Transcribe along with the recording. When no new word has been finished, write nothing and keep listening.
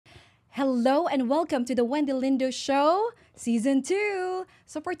Hello and welcome to the Wendy Lindo Show, Season 2.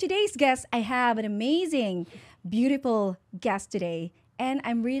 So for today's guest, I have an amazing, beautiful guest today. And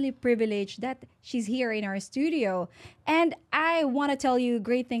I'm really privileged that she's here in our studio. And I want to tell you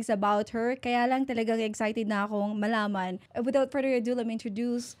great things about her. Kaya lang talagang excited na akong malaman. Without further ado, let me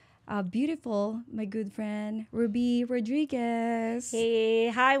introduce beautiful, my good friend, Ruby Rodriguez. Hey,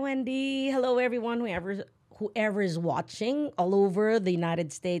 hi Wendy. Hello everyone, whoever is watching all over the United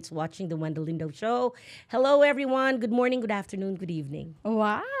States watching the Wendy Lindo Show. Hello everyone. Good morning, good afternoon, good evening.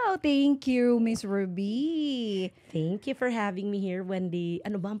 Wow, thank you, Miss Ruby. Thank you for having me here, Wendy.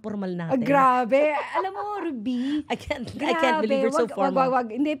 Ano ba ang formal natin? Grabe. Alam mo, Ruby. I can't believe we're so formal.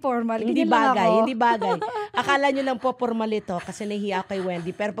 Wag. Hindi formal. Hindi Ganyan lang bagay, ako. hindi bagay. Akala nyo lang po formal ito kasi nahihiya kay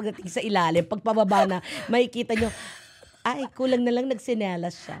Wendy. Pero pagdating sa ilalim, pagpababa na, makikita nyo, ay, kulang na lang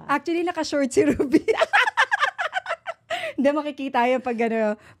nagsinelas siya. Actually, naka-short si Ruby. Hindi makikita yan pag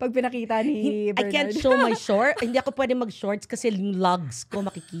pinakita ni Bernard. I can't show my short. Hindi ako pwede mag-shorts kasi yung logs ko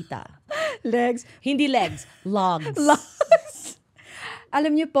makikita. Legs. Hindi legs, logs.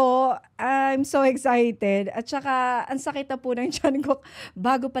 Alam niyo po, I'm so excited. At saka, ang sakit na po ng tiyan ko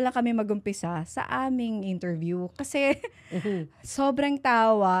bago pa lang kami magumpisa sa aming interview. Kasi sobrang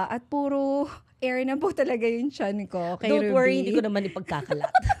tawa at puro air na po talaga yung tiyan ko kay Don't Ruby. worry, hindi ko naman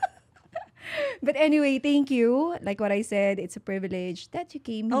ipagkakalat. But anyway, thank you. Like what I said, it's a privilege that you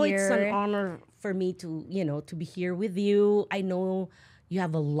came Oh, here. it's an honor for me to, to be here with you. I know you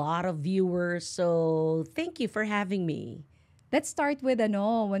have a lot of viewers, so thank you for having me. Let's start with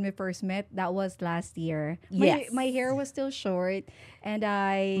when we first met. That was last year. Yes. My hair was still short and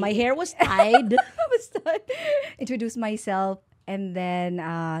My hair was tied. I was done. Introduced myself and then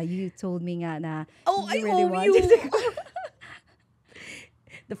you told me nga na I really owe wanted you. to go.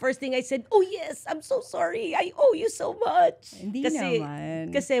 The first thing I said, oh yes, I'm so sorry. I owe you so much. Hindi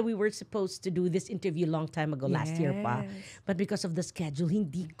naman. Kasi we were supposed to do this interview long time ago, last year pa. Yes. But because of the schedule,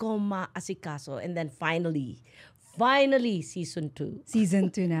 hindi ko maasikaso. And then finally, season 2.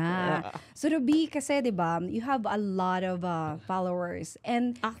 Season 2 na. So Ruby, kasi 'di ba, you have a lot of followers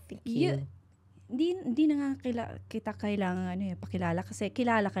and Thank you. Hindi na nga kita kailangan pakilala kasi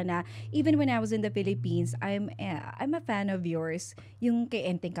kilala ka na. Even when I was in the Philippines, I'm a fan of yours. Yung kay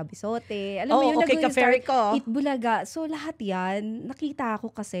𝐒𝐴𝐵𝐶𝐶𝐵. Alam mo yun, okay, ka-ferry ko. Eat Bulaga. So lahat yan, nakita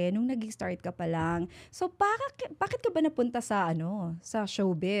ko kasi nung nag-start ka pa lang. So bakit ka ba napunta sa sa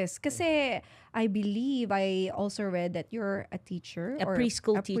showbiz? Kasi I believe I also read that you're a teacher. A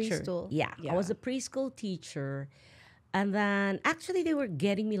preschool teacher. Yeah. I was a preschool teacher. And then, actually, they were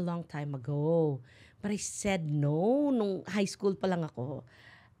getting me a long time ago. But I said no nung high school pa lang ako.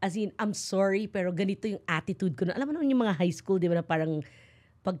 As in, I'm sorry, pero ganito yung attitude ko. Alam mo naman yung mga high school, di ba, na parang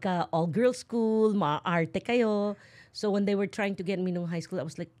pagka all-girls school, maarte kayo. So when they were trying to get me nung high school, I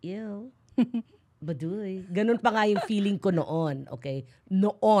was like, ew, baduy. Ganun pa nga yung feeling ko noon, okay?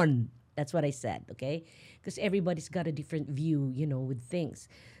 Noon. That's what I said, okay? Because everybody's got a different view, with things.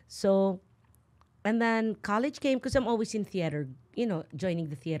 So, and then college came because I'm always in theater, joining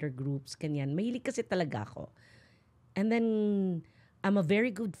the theater groups, kanyan. Mahilig kasi talaga ako. And then I'm a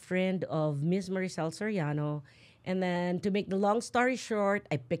very good friend of Miss Maricel Soriano. And then to make the long story short,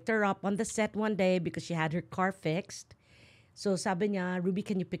 I picked her up on the set one day because she had her car fixed. So sabi niya, Ruby,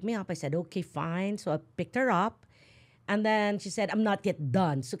 can you pick me up? I said, okay, fine. So I picked her up. And then she said, I'm not yet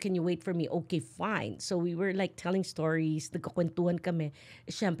done. So can you wait for me? Okay, fine. So we were like telling stories. Nagkukwentuhan kami.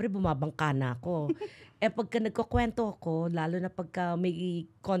 Siyempre, bumabangka na ako. Pagka nagkukwento ako, lalo na pagka may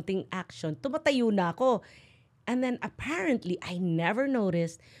konting action, tumatayo na ako. And then apparently, I never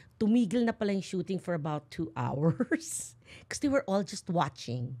noticed, tumigil na pala yung shooting for about 2 hours. Because they were all just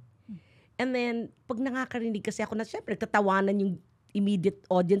watching. And then, pag nakakarinig kasi ako na, siyempre, tatawanan yung immediate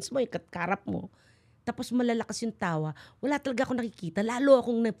audience mo, yung karap mo. Tapos malalakas yung tawa, wala talaga akong nakikita. Lalo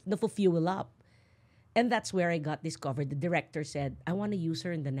akong na-fuel up. And that's where I got discovered. The director said, I want to use her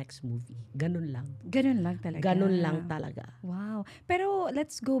in the next movie. Ganun lang. Ganun lang talaga. Ganun lang talaga. Wow. Pero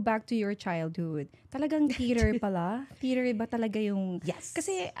let's go back to your childhood. Talagang theater pala? Theater ba talaga yung... Yes.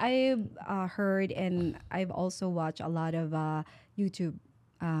 Kasi I've heard and I've also watched a lot of YouTube,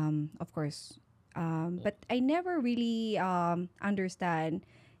 of course. But I never really understand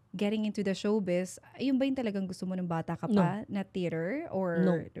getting into the showbiz. Yun ba yung talagang gusto mo ng bata ka pa na theater? Or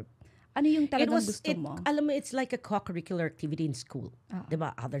No. Ano yung talagang gusto mo? Alam mo, it's like a co-curricular activity in school.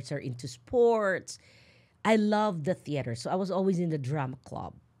 Diba? Others are into sports. I love the theater. So I was always in the drama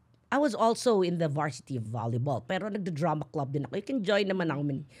club. I was also in the varsity of volleyball. Pero nagda-drama club din ako. You can join naman ako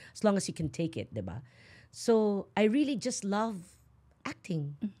as long as you can take it, diba? So I really just love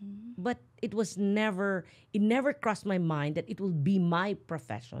acting. But it never crossed my mind that it will be my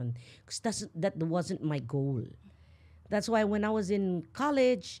profession. Because that wasn't my goal. That's why when I was in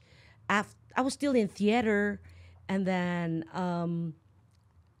college, I was still in theater. And then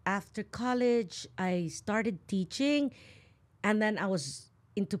after college, I started teaching. And then I was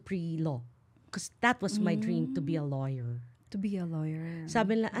into pre-law. Because that was my dream, to be a lawyer. To be a lawyer.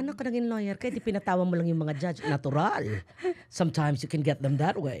 Sabi nila, ano ka naging lawyer? Kaya di pinatawa mo lang yung mga judge. Natural. Sometimes you can get them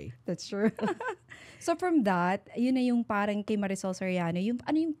that way. That's true. So from that, yun na yung parang kay Marisol Soriano,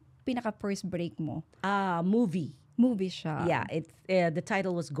 ano yung pinaka-first break mo? Movie. Movie siya. Yeah, the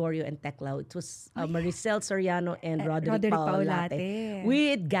title was 𝐒𝐲 and 𝗍𝐿𝐴. It was Maricel Soriano and Roderick Paolate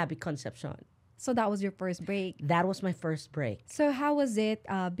with Gabby Concepcion. So that was your first break. That was my first break. So how was it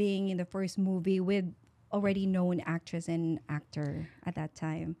being in the first movie with already known actress and actor at that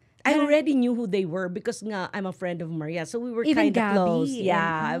time? I already knew who they were because nga I'm a friend of Maria. So we were Even kind of close. Gabby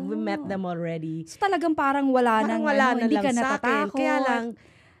Yeah, we met them already. So talagang parang wala nang hindi ka sa akin. natatakot. Kaya lang,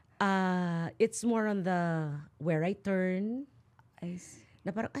 it's more on the where I turn.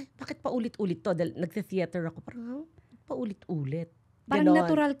 Na parang, ay, bakit paulit-ulit to? Dahil nagte-theater ako. Parang, paulit-ulit. Parang Ganon.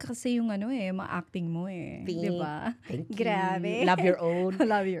 natural kasi yung acting mo diba? Thank you. Grabe. Love your own.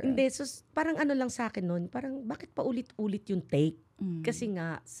 Love your own. Hindi, so parang ano lang sa akin nun, parang bakit paulit-ulit yung take? Kasi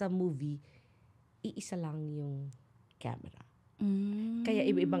nga, sa movie, iisa lang yung camera. Kaya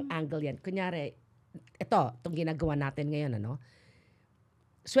iba-ibang angle yan. Kunyari, itong ginagawa natin ngayon,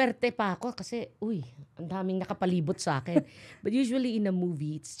 swerte pa ako kasi, ang daming nakapalibot sa akin. But usually in a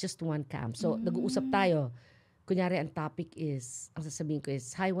movie, it's just one cam. So, nag-uusap tayo. Kunyari, ang topic is, ang sasabihin ko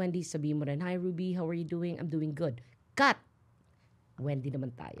is, hi Wendy, sabihin mo rin, hi Ruby, how are you doing? I'm doing good. Cut! Wendy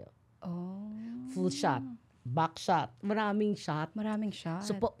naman tayo. Full shot. Back shot. Maraming shot.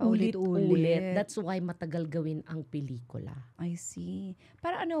 So, paulit-ulit. That's why matagal gawin ang pelikula. I see.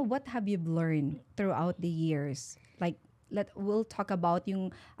 Para what have you learned throughout the years? Like, we'll talk about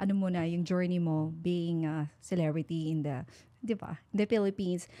yung yung journey mo being a celebrity in the the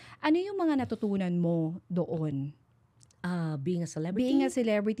Philippines. Ano yung mga natutunan mo doon? Being a celebrity? Being a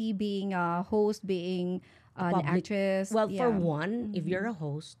celebrity, being a host, being an actress. Well, for one, if you're a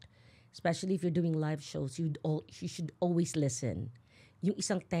host, especially if you're doing live shows, you should always listen. Yung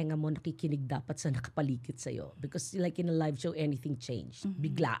isang tenga mo nakikinig dapat sa nakapaligid sa'yo. Because like in a live show, anything changed.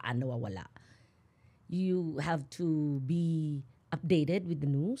 Biglaan, nawawala. You have to be updated with the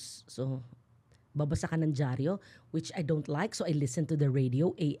news. So, babasa ka ng dyaryo, which I don't like. So, I listen to the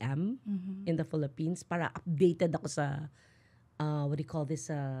radio, AM, in the Philippines para updated ako sa,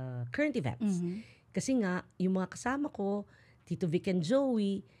 current events. Kasi nga, yung mga kasama ko, Tito Vic and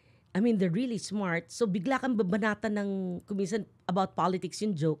Joey, I mean, they're really smart. So, bigla kang babanatan ng, kuminsan, about politics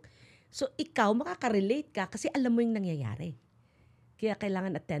yung joke. So, ikaw, makaka-relate ka kasi alam mo yung nangyayari. Kaya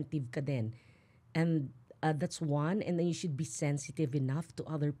kailangan attentive ka din. And that's one. And then you should be sensitive enough to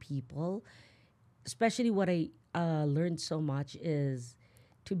other people. Especially what I learned so much is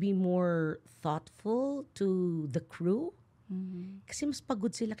to be more thoughtful to the crew. Kasi mas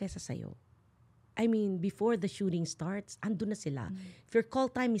pagod sila kaysa sa'yo. I mean, before the shooting starts, andun na sila. If your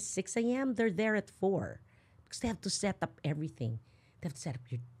call time is 6 a.m., they're there at 4. Because they have to set up everything. They have to set up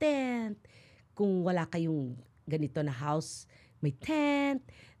your tent. Kung wala kayong ganito na house, may tent.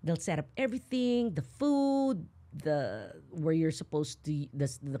 They'll set up everything, the food, where you're supposed to,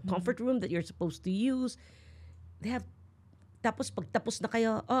 the comfort room that you're supposed to use. They have, tapos pagtapos na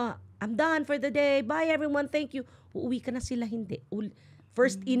kayo, I'm done for the day, bye everyone, thank you. Uuwi ka na sila, hindi.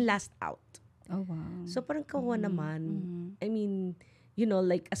 First in, last out. Oh, wow. So parang kawa naman. I mean,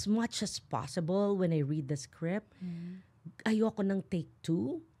 like as much as possible when I read the script, ayoko ng take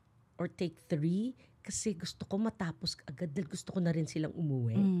 2 or take 3 kasi gusto ko matapos agad dahil gusto ko na rin silang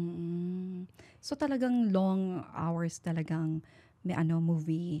umuwi. So talagang long hours talagang may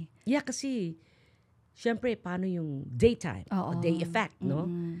movie. Yeah, kasi syempre paano yung daytime, day effect, no?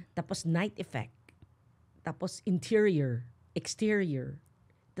 Tapos night effect. Tapos interior, exterior.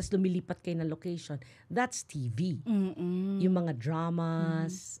 Tapos lumilipat kayo ng location. That's TV. Yung mga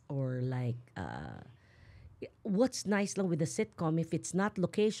dramas or like what's nice lang with a sitcom, if it's not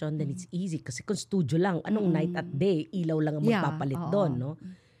location, then it's easy. Kasi kung studio lang, anong night at day, ilaw lang ang magpapalit doon, no?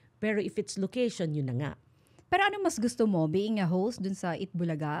 Pero if it's location, yun na nga. Pero ano mas gusto mo? Being a host dun sa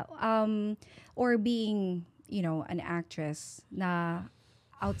𝐒𝐴𝐧𝐝𝐵 or being, an actress na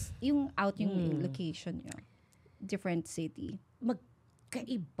out yung location nyo? Different city.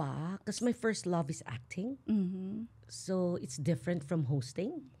 Magkaiba. Kasi my first love is acting. So, it's different from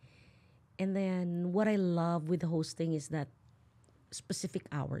hosting. And then, what I love with hosting is that specific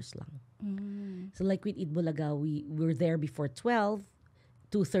hours lang. So, like with 𝐒𝐴𝐧𝐝𝐵, we were there before 12.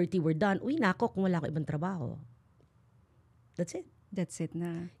 2:30 we're done, uwi na ako kung wala ko ibang trabaho. That's it. That's it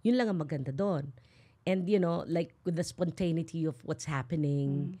na. Yun lang ang maganda doon. And like with the spontaneity of what's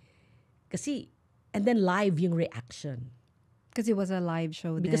happening. Kasi, and then live yung reaction. Because it was a live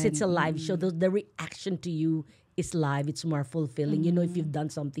show then. Because it's a live show. The reaction to you is live. It's more fulfilling. You know if you've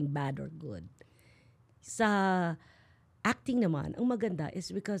done something bad or good. Sa acting naman, ang maganda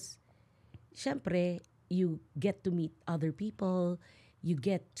is because, syempre, you get to meet other people. You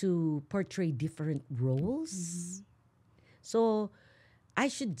get to portray different roles. So, I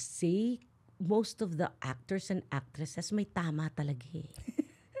should say, most of the actors and actresses may tama talaga eh.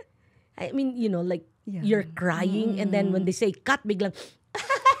 I mean, like, you're crying and then when they say cut, biglang,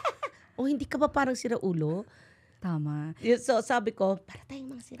 oh, hindi ka ba parang siraulo? Tama. So, sabi ko, para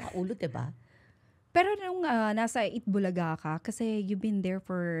tayong mga siraulo, diba? Pero nung nasa Itbulaga ka, kasi you've been there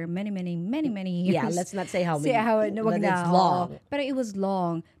for many years. Yeah, let's not say how many. Wag but na. it's long. Pero it was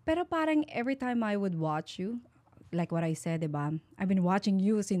long. Pero parang every time I would watch you, like what I said, diba? I've been watching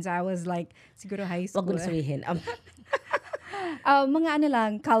you since I was like, siguro high school. Wag mo na sabihin. Mga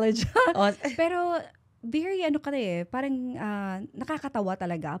lang, college. Oh. Pero very parang nakakatawa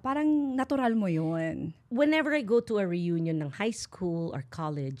talaga. Parang natural mo yun. Whenever I go to a reunion ng high school or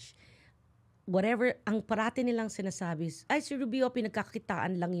college, whatever, ang parati nilang sinasabi is, ay, si Rubio,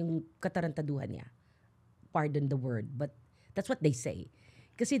 pinagkakitaan lang yung katarantaduhan niya. Pardon the word, but that's what they say.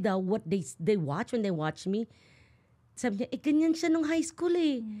 Kasi what they watch, when they watch me, sabi niya, ganyan siya nung high school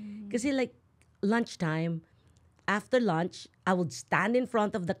eh. Kasi like, lunchtime, after lunch, I would stand in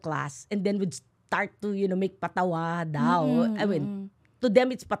front of the class and then would start to, make patawa daw. I mean, to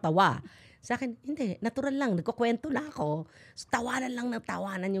them, it's patawa. Sa akin, hindi. Natural lang. Nagkukwento na ako. So, tawanan lang ng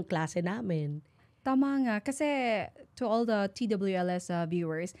tawanan yung klase namin. Tama nga. Kasi to all the TWLS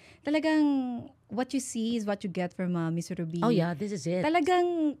viewers, talagang what you see is what you get from Miss Ruby. Oh yeah, this is it.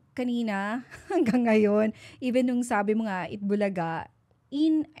 Talagang kanina, hanggang ngayon, even nung sabi mo nga, Itbulaga,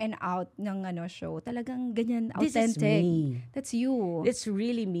 in and out ng show, talagang ganyan, authentic. This is me. That's you. It's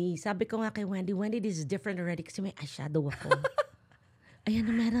really me. Sabi ko nga kay Wendy, this is different already kasi may eyeshadow ako. Ayan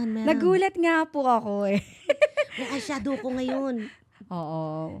na, meron. Nagulat nga po ako eh. May eyeshadow ko ngayon.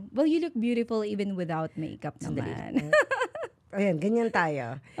 Oo. Well, you look beautiful even without makeup naman. Ayan, ganyan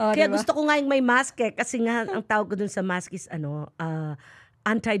tayo. Oh, Kaya diba? gusto ko nga yung may mask eh. Kasi nga, ang tawag ko dun sa mask is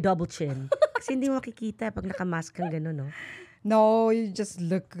anti-double chin. Kasi hindi mo makikita pag nakamask kang gano'n, no? No, you just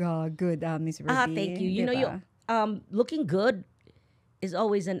look good, Miss Ruby. Thank you. You know, looking good is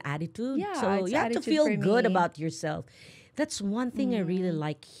always an attitude. Yeah, so it's you have to attitude feel for good me. about yourself. That's one thing I really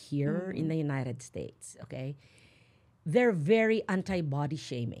like here in the United States, okay? They're very anti-body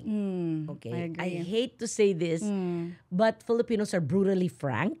shaming. Okay, I agree. I hate to say this, but Filipinos are brutally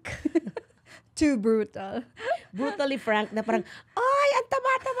frank. Too brutal. Brutally frank na parang, ay, ang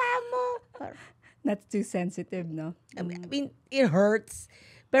taba-taba mo. That's too sensitive, no? I mean, it hurts.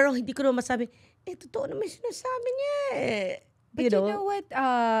 Pero hindi ko naman masabi, totoo naman sinasabi niya eh. But you know what?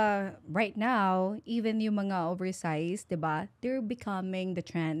 Right now, even yung mga oversized, diba? They're becoming the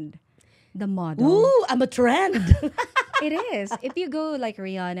trend. The model. Ooh, I'm a trend. It is. If you go like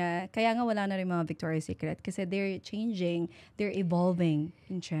Rihanna, kaya nga wala na rin mga Victoria's Secret kasi they're changing, they're evolving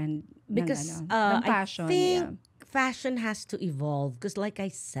in trend. Because ng fashion. I think fashion has to evolve. Because like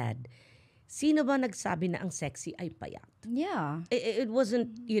I said, sino ba nagsabi na ang sexy ay payat? Yeah. It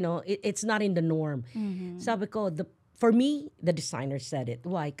wasn't, it's not in the norm. Sabi ko, for me, the designer said it.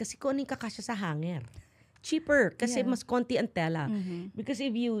 Why? Kasi kung ano yung kakasya sa hanger. Cheaper. Kasi mas konti ang tela. Because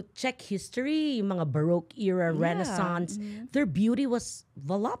if you check history, yung mga Baroque era, Renaissance, their beauty was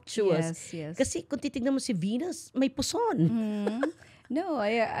voluptuous. Yes. Kasi kung titignan mo si Venus, may puson. No,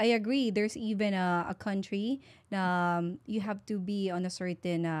 I agree. There's even a country na you have to be on a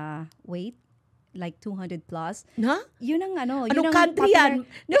certain weight, like 200 plus. Ha? Yun ang Anong country yan?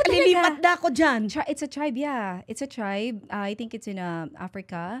 Nakalilipat na ako dyan. It's a tribe, yeah. It's a tribe. I think it's in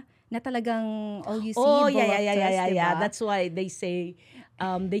Africa. Na talagang all you see, yeah. diba? That's why they say,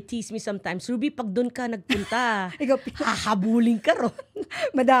 they tease me sometimes, Ruby, pag doon ka nagpunta, hahabulin ka ron.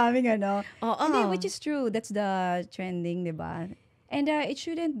 Madaming Oo. which is true. That's the trending, diba? And it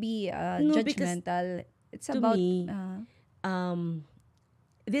shouldn't be judgmental. It's to about... me,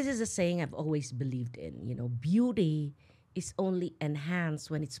 this is a saying I've always believed in. Beauty is only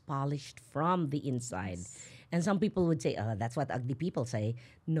enhanced when it's polished from the inside. And some people would say, that's what ugly people say.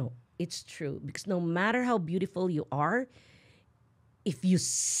 No, it's true. Because no matter how beautiful you are, if you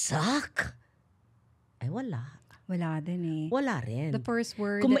suck, ay wala. Wala din eh. Wala rin. The first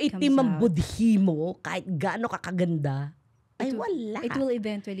word Kung that comes maitim ang out. budhi mo, kahit gaano kakaganda, Ay, wala. It will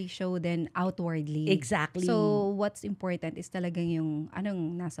eventually show then outwardly. Exactly. So, what's important is talagang yung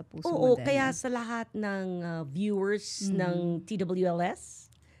anong nasa puso Oo, mo din. kaya sa lahat ng viewers ng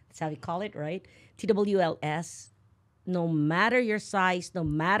TWLS, that's how we call it, right? TWLS, no matter your size, no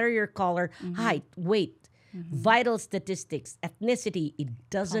matter your color, height, weight, vital statistics, ethnicity, it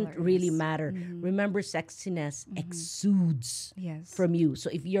doesn't Colors. really matter. Remember, sexiness exudes from you. So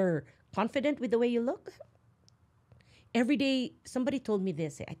if you're confident with the way you look, every day, somebody told me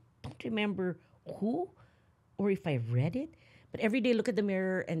this. I don't remember who or if I read it, but every day look at the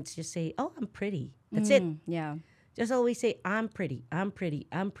mirror and just say, oh, I'm pretty. That's it. Yeah. Just always say, I'm pretty, I'm pretty,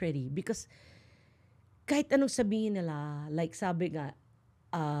 I'm pretty. Because kahit anong sabihin nila, like sabi nga,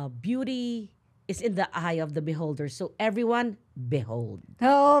 beauty is in the eye of the beholder. So everyone, behold.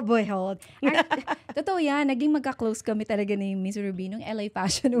 Oh, behold. Totoo yan, naging magka-close kami talaga ni Miss Ruby nung LA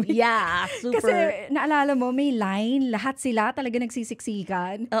Fashion Week. Yeah, super. Kasi naalala mo, may line, lahat sila talaga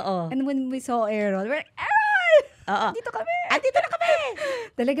nagsisiksikan. Oo. And when we saw Errol, we're like, Errol! Oo. Dito kami! Dito na kami!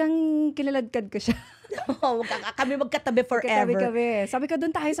 Talagang kilaladkad ko siya. Kami magkatabi forever. Kami. Sabi ko,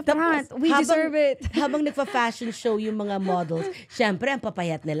 doon tayo sa Tapos, front. We deserve it. Habang nagpa-fashion show yung mga models, syempre, ang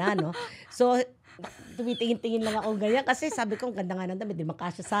papayat nila, no? So, tumitingin-tingin lang ako ganyan kasi sabi ko, ang ganda nga ng damit, di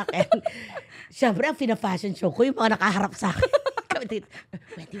makasya sa akin. Syempre, ang fina-fashion show ko, yung mga nakaharap sa akin.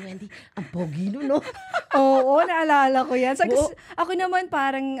 Wendy, ang pogi nun, no? Oo, naalala ko yan. Ako naman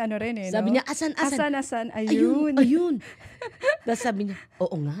parang ano rin eh. Sabi no? niya, asan? Asan? Ayun. Ayun. Tapos sabi niya,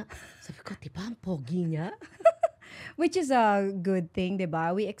 oo nga. Sabi ko, diba ang pogi niya? Which is a good thing, diba?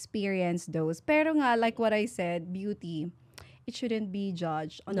 We experience those. Pero nga, like what I said, beauty, it shouldn't be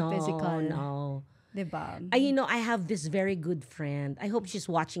judged on the physical. No. Diba? I have this very good friend. I hope she's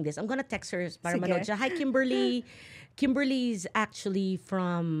watching this. I'm gonna text her para Sige. manood siya. Hi, Kimberly. Kimberly is actually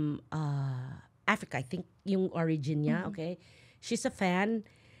from Africa. I think yung origin niya, okay? She's a fan.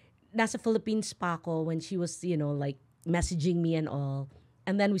 Nasa Philippines pa ako when she was, like messaging me and all.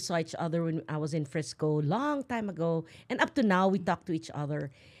 And then we saw each other when I was in Frisco long time ago. And up to now, we talk to each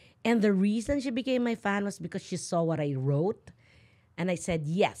other. And the reason she became my fan was because she saw what I wrote. And I said,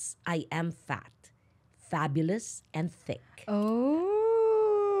 yes, I am fat, fabulous, and thick.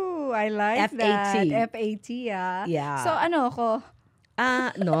 Oh, I like that. FAT, ah. Yeah. So, ano ako?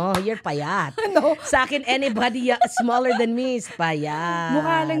 No, you're payat. No. Sa akin, anybody smaller than me is payat.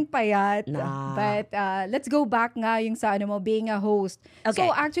 Mukha lang payat. Nah. But let's go back nga yung sa being a host. Okay.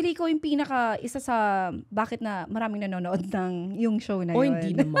 So actually, ikaw yung isa sa bakit na maraming nanonood ng yung show na yun. Oh,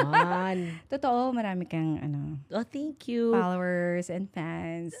 hindi naman. Totoo, marami kang Oh, thank you. followers and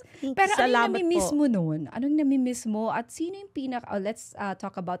fans. Salamat Pero anong namimiss po. mo nun? Anong namimiss mo? At sino yung let's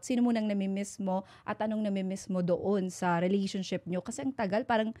talk about sino mo nang namimiss mo at anong namimiss mo doon sa relationship nyo? Kasi ang tagal,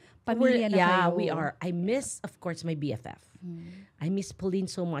 parang pamilya na kayo. Yeah, we are. I miss, of course, my BFF. I miss Pauline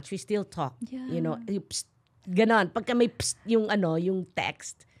so much. We still talk. Yeah. Yung psst, ganon. Pagka may psst, yung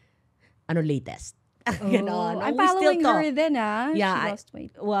text, latest. Ganon. I'm We still following talk. her then, Yeah, She lost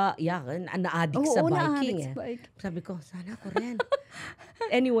weight. Well, yeah, na-addict sa biking. Bike. Sabi ko, sana ako rin.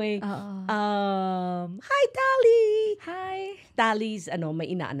 Anyway, Oo. hi, Tally! Hi. Tally's,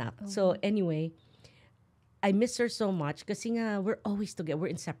 may inaanak. So, anyway, I miss her so much kasi nga, we're always together. We're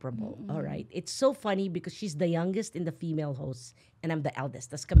inseparable, all right? It's so funny because she's the youngest in the female hosts and I'm the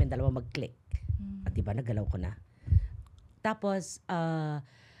eldest. Tapos kami dalawa mag-click. At diba, nagalaw ko na. Tapos,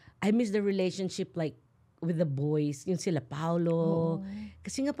 I miss the relationship like with the boys, yung sila Paolo.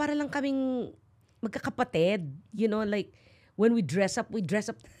 Kasi nga para lang kaming magkakapatid. Like, when we dress up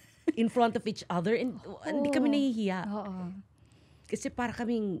in front of each other and hindi kami nahihiya. Kasi para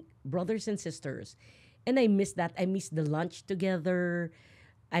kaming brothers and sisters. And I miss that. I miss the lunch together.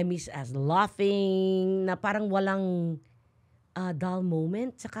 I miss us laughing na parang walang dull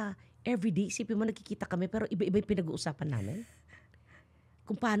moment. Saka everyday, isipin mo nagkikita kami pero iba-iba yung pinag-uusapan namin.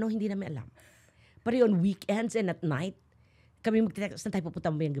 Kung paano, hindi namin alam. Pero on weekends and at night, kami magtitext, saan tayo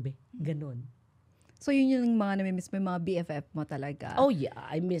pupunta mamayang gabi? Ganon. So yun yung mga namimiss mo, yung mga BFF mo talaga. Oh yeah,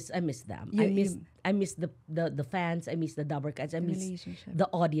 I miss them. I miss the fans, I miss the 𝐍𝙪𝙗𝐻, I miss the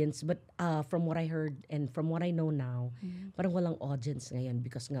audience. But from what I heard and from what I know now, parang walang audience ngayon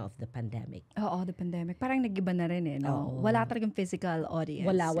because nga of the pandemic. Oo, the pandemic. Parang nag-iba na rin no? Wala talagang physical audience.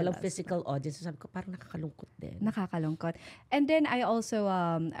 Walang physical audience. So, sabi ko, parang nakakalungkot din. Nakakalungkot. And then I also,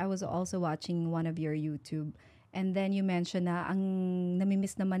 I was also watching one of your YouTube. And then you mentioned na ang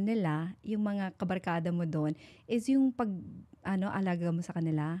namimiss naman nila, yung mga kabarkada mo doon, is yung alaga mo sa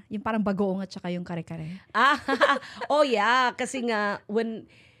kanila. Yung parang bagoong at saka yung kare-kare. Oh yeah. Kasi nga, when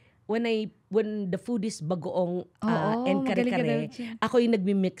the food is bagoong and kare-kare, ako yung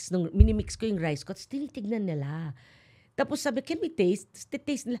minimix ko yung rice ko, tapos tinitignan nila. Tapos sabi, can we taste? Tapos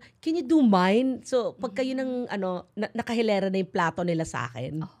taste nila, can you do mine? So, pag kayo ng, nakahilera na yung plato nila sa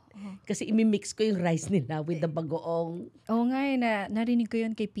akin. Kasi imimix ko yung rice nila with the bagoong. Oo nga, narinig ko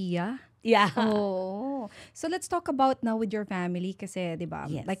yun kay Pia. Yeah. Oh. So let's talk about now with your family kasi, di ba?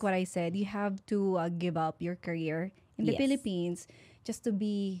 Yes. Like what I said, you have to give up your career in the Yes. Philippines just to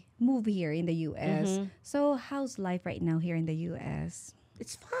move here in the US. Mhm. So how's life right now here in the US?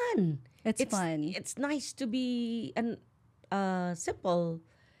 It's fun. It's fun. It's nice to be simple,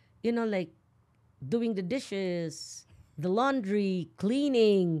 like doing the dishes, the laundry,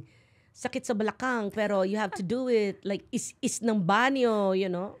 cleaning, sakit sa balakang, pero you have to do it. Like, is ng banyo,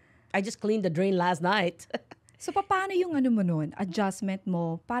 I just cleaned the drain last night. So paano yung mo nun, adjustment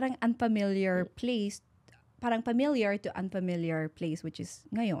mo, parang unfamiliar place, parang familiar to unfamiliar place, which is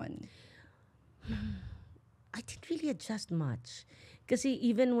ngayon? I didn't really adjust much. Kasi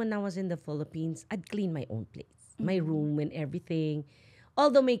even when I was in the Philippines, I'd clean my own place, my room and everything.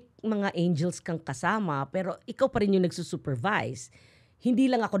 Although may mga angels kang kasama, pero ikaw pa rin yung nagsusupervise.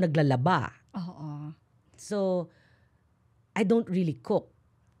 Hindi lang ako naglalaba. Oo. So, I don't really cook.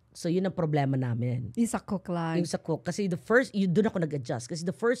 So, yun ang problema namin. Yung sa cook lang. Yung sa cook. Kasi doon ako nag-adjust. Kasi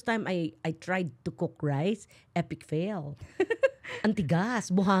the first time I tried to cook rice, epic fail.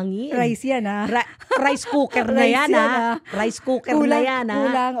 Antigas, buhangin. Rice yan, ha? Rice cooker na Rice yan, yan, ha? Rice cooker na yan, ha?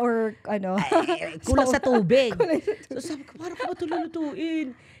 Kulang or Kulang sa tubig. So sabi ko, paano ko ba ito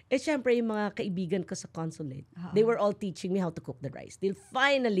lulutuin? Syempre, yung mga kaibigan ko sa consulate, they were all teaching me how to cook the rice. Till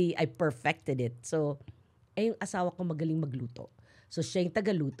finally, I perfected it. So, yung asawa ko magaling magluto. So, siya yung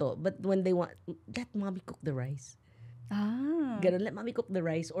tagaluto. But when they want, let mommy cook the rice. Ganun, let mommy cook the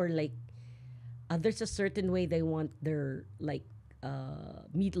rice. Or like, there's a certain way they want their, like,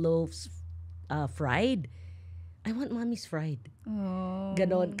 meatloaves fried. I want mommy's fried. Oh.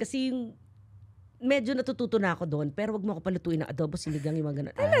 Ganon. Kasi yung medyo natututo na ako doon, pero wag mo ako palutuin ng adobo, sinigang, yung mga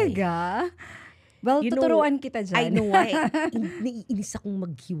ganon. Talaga? Well, tuturuan kita dyan. I know why. Naiinis akong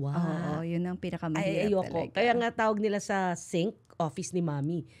maghiwa. Oo, yun ang pinakamahirap ayoko. talaga. Kaya nga tawag nila sa sink, office ni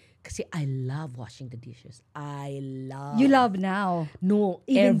mommy. Kasi I love washing the dishes. You love now? No,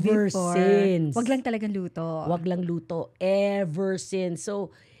 Even ever before. since. Wag lang talagang luto. Wag lang luto. Ever since.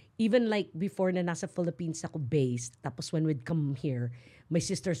 So, even like before na nasa Philippines ako based, tapos when we'd come here, my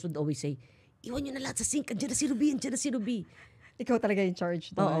sisters would always say, iwan nyo na lahat sa sink, andyan na si Ruby, andyan na si Ruby. Ikaw talaga in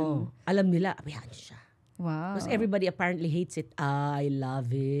charge doon. Oo. Alam nila, abayaan nyo siya. Wow. Because everybody apparently hates it. I love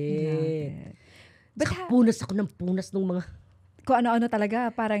it. But punas ako ng punas ng mga... Kung ano-ano talaga,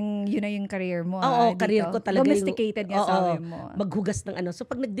 parang yun na yung career mo. Oo, dito. career ko talaga. Domesticated nga sabi mo. Maghugas ng So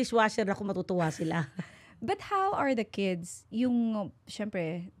pag nag-dishwasher ako, matutuwa sila. But how are the kids? Yung,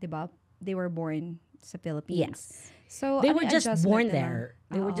 syempre, di ba, they were born sa Philippines. Yes. So, They ano were yung just adjustment born nila? there.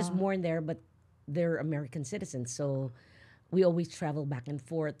 They were just born there, but they're American citizens. So we always travel back and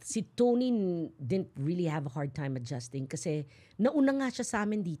forth. Si Tony didn't really have a hard time adjusting kasi nauna nga siya sa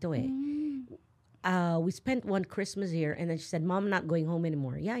amin dito eh. We spent one Christmas here and then she said, Mom, I'm not going home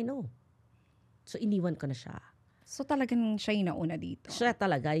anymore. Yeah, I know. So iniwan ko na siya. So talagang siya yung nauna dito. Siya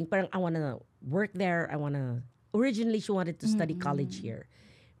talaga. Yung parang I wanna work there. Originally, she wanted to study college here.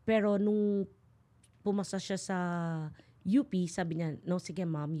 Pero nung pumasa siya sa UP, sabi niya, no, sige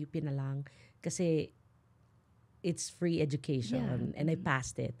ma'am, UP na lang. Kasi it's free education. And I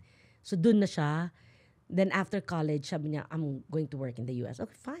passed it. So dun na siya. Then after college, sabi niya, I'm going to work in the US.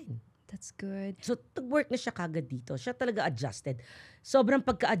 Okay, fine. That's good. So nag-work na siya kagad dito. Siya talaga adjusted. Sobrang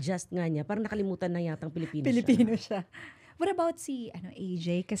pagka-adjust nga niya, parang nakalimutan na yatang Pilipino siya. What about si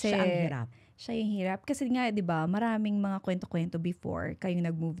AJ? Kasi siya ang hirap. Siya yung hirap. Kasi nga, di ba, maraming mga kwento-kwento before kayong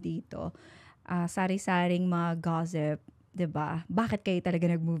nag-move dito. Sari-saring mga gossip, di ba? Bakit kayo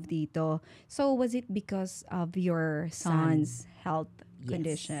talaga nag-move dito? So, was it because of your son's health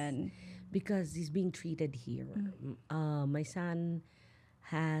condition? Because he's being treated here. My son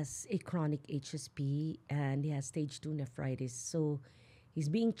has a chronic HSP and he has stage 2 nephritis. So, he's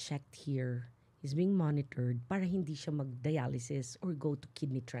being checked here. He's being monitored para hindi siya mag-dialysis or go to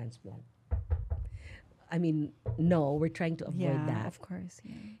kidney transplant. I mean, no, we're trying to avoid that. Of course.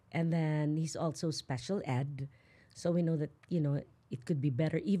 Yeah. And then he's also special ed. So we know that, it could be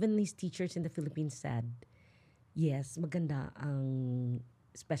better. Even these teachers in the Philippines said, yes, maganda ang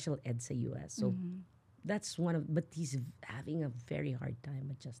special ed sa US. So that's but he's having a very hard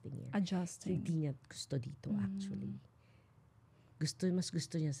time adjusting here. So hindi niya gusto dito actually. Mas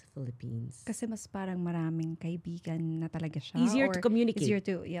gusto niya sa Philippines. Kasi mas parang maraming kaibigan na talaga siya. Easier to communicate. Easier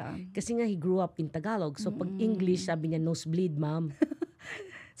to, yeah. Kasi nga he grew up in Tagalog. So pag English, sabi niya, nosebleed, ma'am.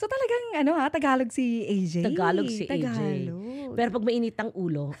 So talagang, Tagalog si AJ? Tagalog si AJ. Pero pag mainit ang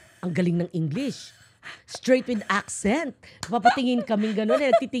ulo, ang galing ng English. Straight with accent. Papatingin kaming gano'n.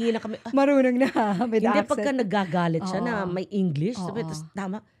 Nagtitingin na kami. Marunong na with Hindi, accent. pagka nagagalit siya na Oo. may English. Oo. Tapos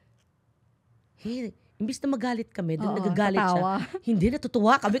tama. Hey, imbis na magalit kami, doon Oo, nagagalit siya. tatawa. Hindi,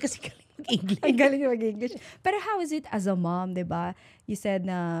 natutuwa kami kasi galing mag-English. Ang galing mag-English. Pero how is it as a mom, di ba? You said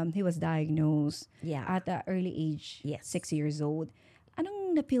na he was diagnosed Yeah. at an early age, Yes. 6 years old.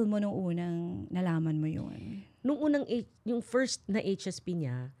 Anong na-feel mo nung unang nalaman mo yun? Nung yung first na HSP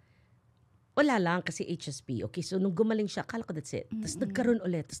niya, wala lang kasi HSP. Okay, so nung gumaling siya, akala ko that's it. Tapos nagkaroon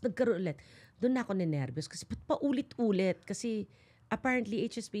ulit. Doon na ako ninervyos kasi ba't paulit-ulit? Kasi apparently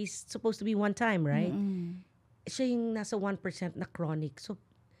HSP is supposed to be one time, right? Siya yung nasa 1% na chronic. So,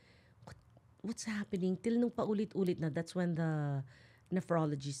 what's happening? Till nung paulit-ulit na, that's when the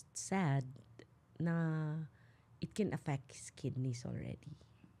nephrologist said na it can affect his kidneys already.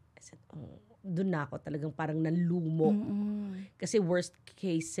 I said, doon na ako talagang parang nanlumo. Kasi worst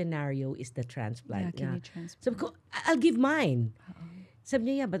case scenario is the transplant. Yeah, kidney transplant. Sabi ko, I'll give mine.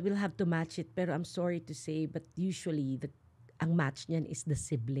 Sabi niya, yeah, but we'll have to match it. Pero I'm sorry to say, but usually, ang match niyan is the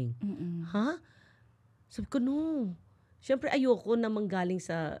sibling. Huh? Sabi ko, no. Siyempre, ayoko na manggaling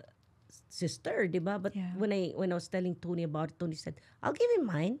sa sister, di ba? But Yeah. when I was telling Tony about it, Tony said, I'll give him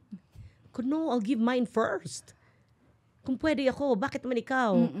mine. Ko, no, I'll give mine first. Kung pwede ako, bakit naman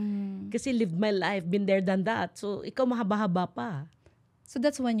ikaw? Kasi lived my life, been there, done that. So, ikaw mahaba-haba pa. So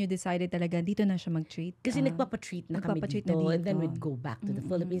that's when you decided talaga, dito na siya mag-treat. Kasi nagpapatreat na kami nagpapatreat dito, na and then dito. we'd go back to the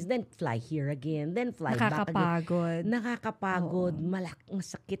Philippines, then fly here again, then fly back again. Nakakapagod. Nakakapagod,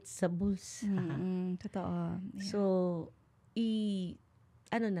 masakit sa bulsa. Totoo. Yeah. So,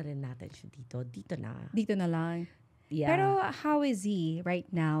 ano na rin natin siya dito. Dito na. Dito na lang. Yeah. Pero how is he right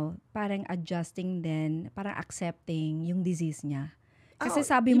now? Parang adjusting din, parang accepting yung disease niya. Kasi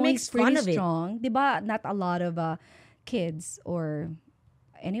sabi he mo, makes he's pretty fun of it. strong. Di ba, not a lot of kids or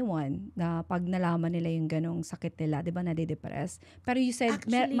anyone na pag nalaman nila yung ganong sakit nila, di ba, nade-depress. Pero you said,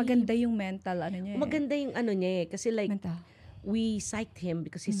 Actually, maganda yung mental, ano niya Maganda yung ano niya eh. Kasi like, mental. we psyched him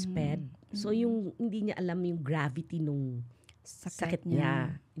because he's sped. So, yung hindi niya alam yung gravity nung sakit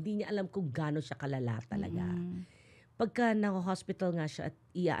niya. Hindi niya alam kung gaano siya kalala talaga. Pagka naka-hospital nga siya at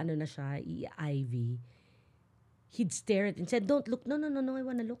iaano na siya, i-IV, he'd stare at it and said, don't look. No, I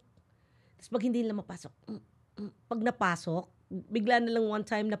wanna look. Tapos pag hindi nila mapasok, pag napasok, bigla na lang one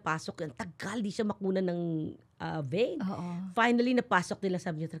time napasok, ang tagal, di siya makuna ng vein. Finally, napasok nila,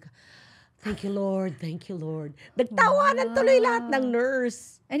 sabi niya talaga, thank you, Lord. Thank you, Lord. Nagtawanan tuloy lahat ng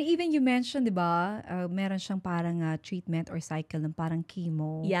nurse. And even you mentioned, di ba, meron siyang parang treatment or cycle ng parang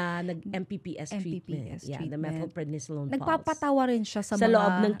chemo. Yeah, nag-MPPS treatment. Yeah, the methylprednisolone pulse. Nagpapatawa rin siya sa sa mga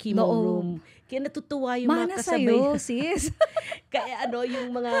loob ng chemo room. Kaya natutuwa yung Mana mga kasabay. sa'yo, sis. Kaya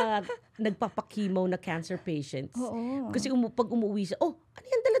yung mga nagpapakimo na cancer patients. Kasi pag umuwi siya, ano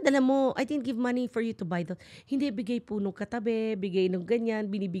yan dala-dala mo? I didn't give money for you to buy that. Hindi, bigay po nung katabi, bigay nung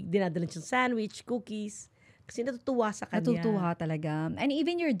ganyan, dinadala siyang sandwich, cookies. Kasi natutuwa sa kanya. Natutuwa talaga. And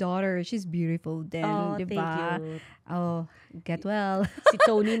even your daughter, she's beautiful din, di ba? Thank you. Oh, get well. Si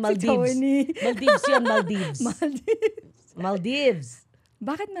Tony Maldives. Si Tony. Maldives yun, Maldives. Maldives.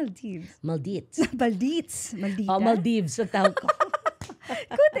 Bakit Maldives? Maldives. Maldives. Maldita. Maldives. Ang tawag ko.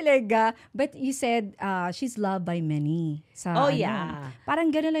 Ko talaga. But you said she's loved by many. Yeah.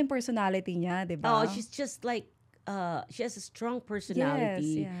 Parang ganun lang yung personality niya, di ba? She's just like, she has a strong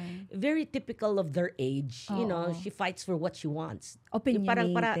personality. Yes, yeah. Very typical of their age. You know, she fights for what she wants.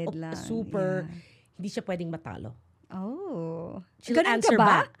 Opinionated lang. Super, hindi siya pwedeng matalo. Oh. She'll answer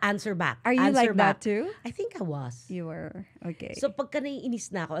back. Answer back. Are you answer like back. that too? I think I was. You were. Okay. So pagka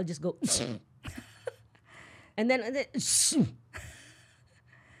naiinis na ako, I'll just go, and then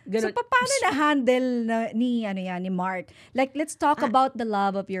ganun. So, paano na-handle ni Mark? Like, let's talk about the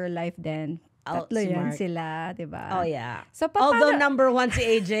love of your life then. Tatlo si yan Mark. sila, di ba? Oh, yeah. So, Although number one si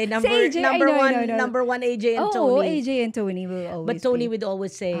AJ, number one AJ and Tony. Oh, AJ and Tony will always But Tony be. would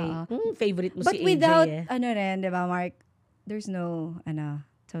always say, favorite mo But si AJ. without, eh. rin, di ba, Mark? There's no,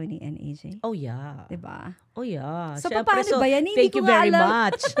 Tony and AJ. Oh, yeah. Di ba? Oh, yeah. So, Siyempre, paano ba yan? Hindi thank ko you nga very alam.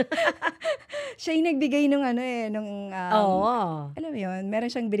 much. Siya yung nagbigay nung alam mo yun, meron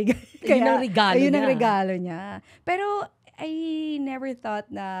siyang binigay. Yun ang regalo yun niya. ang regalo niya. Pero, I never thought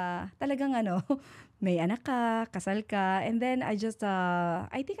na talagang may anak ka, kasal ka, and then I just,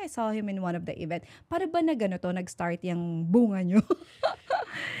 I think I saw him in one of the event. Para ba nag-start yung bunga nyo?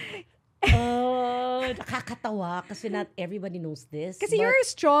 Nakakatawa kasi not everybody knows this. Kasi you're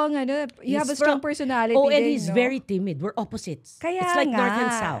strong, you have a strong personality. Oh, and din, he's no? very timid. We're opposites. Kaya it's like nga, north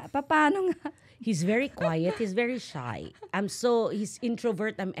and south. Paano nga? He's very quiet. He's very shy. He's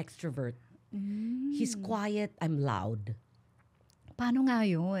introvert. I'm extrovert. He's quiet. I'm loud. Paano nga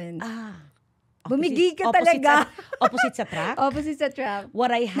yun? Bumigi ka talaga. Opposite sa track? Opposite sa trap.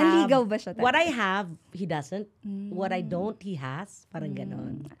 What I have, Naligaw ba siya talaga? what I have, he doesn't. What I don't, he has. Parang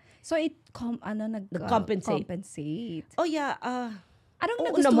ganon. So it Nag-compensate. compensate. Oh yeah, Anong oo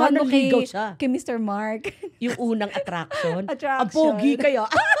nagustuhan naman, mo kay, naligaw siya. kay Mr. Mark? yung unang attraction. Attraction. Ang pogi kaya.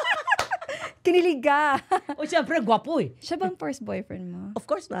 Kinilig ka. O syempre, gwapo eh. Siya bang first boyfriend mo? Of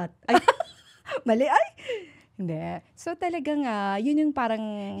course not. Ay, Mali ay. Hindi. So talagang yun yung parang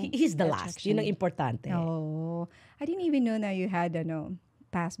he's the last. attraction. Yun ang importante. Oh. I didn't even know na you had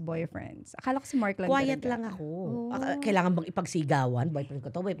past boyfriends. Akala ko si Mark lang Quiet talaga. lang ako. Oh. Kailangan bang ipagsigawan? Boyfriend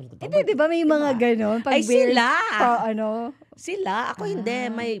ko to, boyfriend ko to. Hindi, di ba may mga ganon? Ay, sila! Sila. Ako hindi.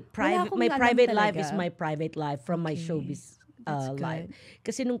 Wala akong My alam private life talaga. is my private life from my Okay. showbiz That's life. good.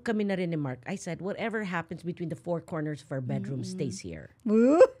 Kasi nung kami na rin ni Mark, I said, whatever happens between the four corners of our bedroom stays here.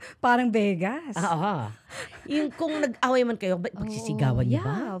 Woo! Parang Vegas. Yung kung nag-away man kayo, ba't pagsisigawan niyo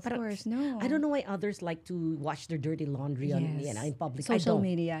ba? Yeah, of course. No. I don't know why others like to wash their dirty laundry on, in public. Social I don't.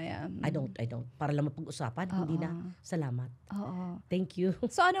 media, yeah. I don't. Para lang mapag-usapan. Hindi na. Salamat. Oo. Thank you.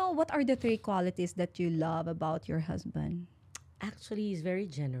 So what are the 3 qualities that you love about your husband? Actually, he's very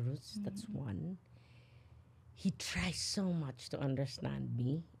generous. That's one. He tries so much to understand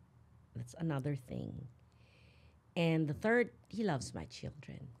me. That's another thing. And the third, he loves my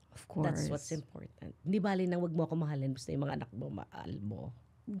children. Of course. That's what's important. Hindi bali na wag mo ako mahalin, basta yung mga anak mo, mahal mo.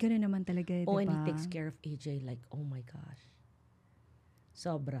 Ganun naman talaga, Oh, diba? and he takes care of AJ like, oh my gosh.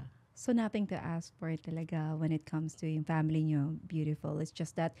 Sobra. So nothing to ask for talaga when it comes to yung family nyo. Beautiful. It's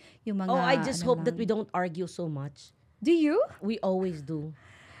just that yung mga... Oh, I just hope that lang. we don't argue so much. Do you? We always do.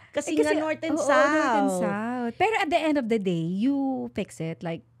 Kasi, Kasi nga north and oo, south. North and south. Pero at the end of the day, you fix it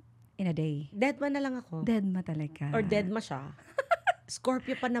like in a day. Dead man na lang ako. Dead ma talaga. Or dead ma siya.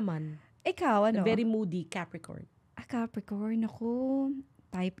 Scorpio pa naman. Ikaw, Very moody, Capricorn. Capricorn, ako.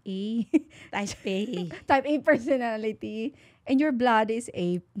 Type A. Type A. Type A personality. And your blood is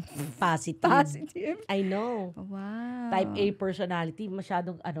A. Positive. Positive. I know. Wow. Type A personality,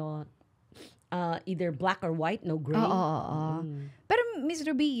 masyadong either black or white, no gray. Oo. Pero Miss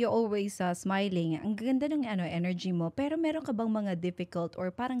Ruby, you always smiling. Ang ganda ng energy mo. Pero meron ka bang mga difficult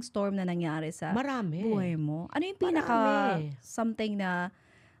or parang storm na nangyari sa Marami. buhay mo? Ano yung pinaka something na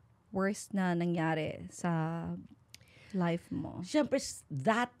worst na nangyari sa life mo? Siyempre,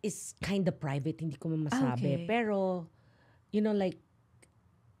 that is kind of private. Hindi ko masabi. Okay. Pero, like,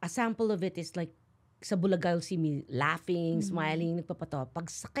 a sample of it is like, sa Bulaga, you'll see me laughing, smiling, nagpapatawa. Pag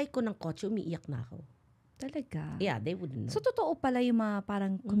sakay ko ng kotse, umiiyak na ako. Talaga? Yeah, they wouldn't know. So, totoo pala yung mga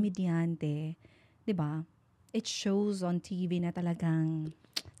parang komedyante. Di ba? It shows on TV na talagang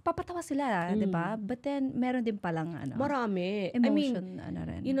papatawa sila, di ba? But then, meron din palang Marami. emotion,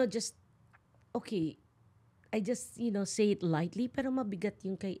 rin. Just, okay, I just, say it lightly, pero mabigat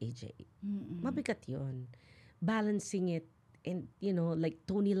yung kay AJ. Mabigat yun. Balancing it, and, like,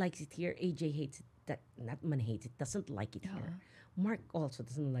 Tony likes it here, AJ hates it. Not man hates it, doesn't like it here. Mark also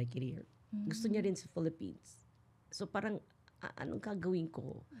doesn't like it here. Gusto niya rin sa Philippines. So parang, anong gagawin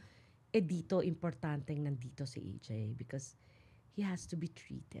ko? Dito, importanteng nandito si AJ because he has to be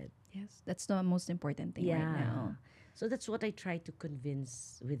treated. Yes, that's the most important thing right now. So that's what I try to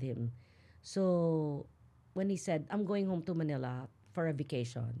convince with him. So when he said, I'm going home to Manila for a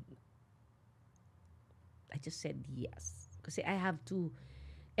vacation, I just said yes. Kasi I have to,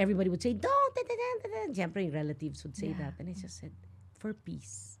 everybody would say, don't, siyempre yung relatives would say that. And I just said, for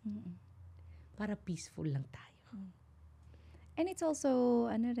peace. Para peaceful lang tayo. And it's also,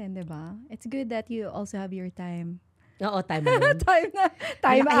 diba? It's good that you also have your time. Oo, time na.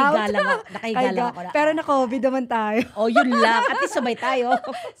 Time out. Nakahiga lang ako. Pero na-COVID naman tayo. Oh, yun lang. At least sabay tayo.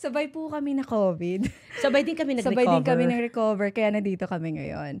 Sabay po kami na COVID. Sabay din kami nag-recover. Sabay din kami nag-recover, kaya nandito kami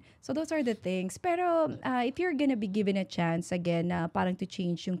ngayon. So those are the things. Pero if you're gonna be given a chance again, parang to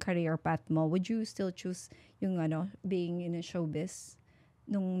change yung career path mo, would you still choose yung being in a showbiz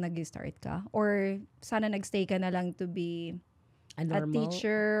nung nag-start ka? Or sana nagstay ka na lang to be a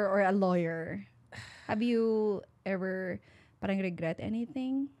teacher or a lawyer? Have you ever parang regret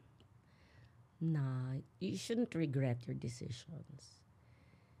anything? Nah, you shouldn't regret your decisions.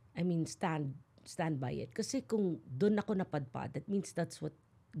 I mean, stand by it. Kasi kung doon ako napadpad, that means that's what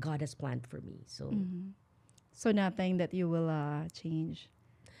God has planned for me. So, So nothing that you will change?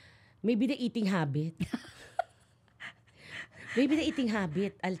 Maybe the eating habit. Maybe the eating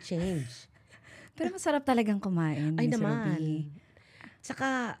habit, I'll change. Pero masarap talagang kumain, Ay Miss naman. Ruby.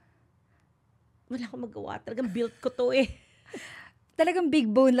 Saka, wala akong magawa. Talagang built ko to eh. Talagang big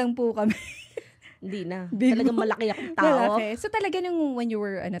bone lang po kami. Hindi na. Big Talagang bone. malaki akong tao. Malaki. So talaga nung when you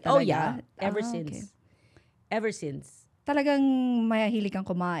were talaga? Oh yeah. Ever since. Okay. Ever since. talagang mahilig kang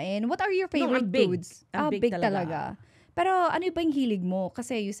kumain. What are your favorite I'm big. foods? I'm big talaga. Pero ano ba yung hilig mo?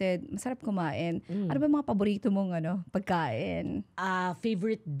 Kasi you said, masarap kumain. Ano ba yung mga paborito mong pagkain?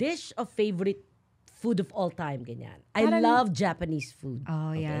 Favorite dish of favorite food of all time, ganyan. I Parang- love Japanese food.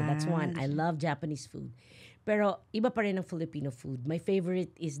 Oh, Okay, that's one. yan. I love Japanese food. Pero iba pa rin ang Filipino food. My favorite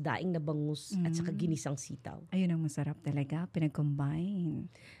is daing na bangus at saka ginisang sitaw. Ayun ang masarap talaga. Pinag-combine.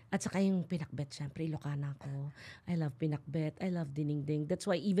 At saka yung pinakbet, syempre, Ilocana ko. I love pinakbet. I love dinengdeng. That's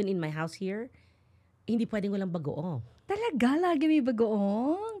why even in my house here, hindi pwedeng walang bagoong. Talaga, lagi may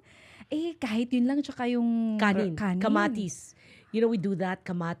bagoong. Kahit yun lang, tsaka yung Kanin. kanin. Kamatis. You know, we do that.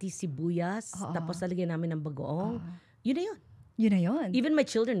 Kamatis, sibuyas. Oo. Tapos lalagyan namin ng bagoong. Yun na yun. Yun na yun. Even my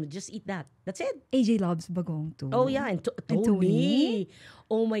children would just eat that. That's it. AJ loves bagoong too. Oh yeah, and And Tony.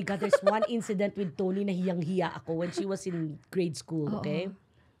 Oh my God, there's one incident with Tony na hiyang-hiya ako when she was in grade school, okay?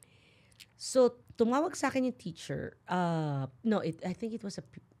 So, tumawag sa akin yung teacher. I think it was a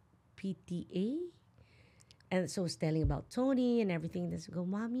PTA. And so, I was telling about Tony and everything. Then I go,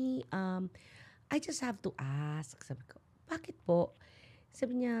 Mommy, I just have to ask. Sabi ko, bakit po?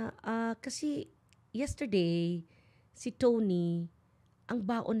 Sabi niya, kasi yesterday, si Tony, ang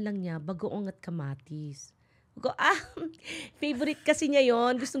baon lang niya, bagoong at kamatis. Ako, favorite kasi niya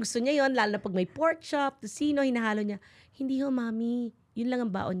yon. Gustong-gusto niya yon, lalo na pag may pork chop, tocino, hinahalo niya. Hindi ho, Mami. Yun lang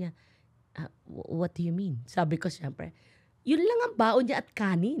ang baon niya. What do you mean? Sabi ko, syempre, yun lang ang baon niya at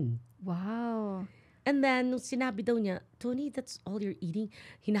kanin. Wow. And then, nung sinabi daw niya, Tony, that's all you're eating?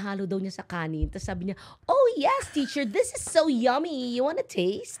 Hinahalo daw niya sa kanin. Tapos sabi niya, oh yes, teacher, this is so yummy. You wanna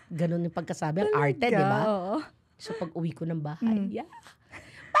taste? Ganun yung pagkasabi. Ang arte, di ba? Oo. So, pag uwi ko ng bahay,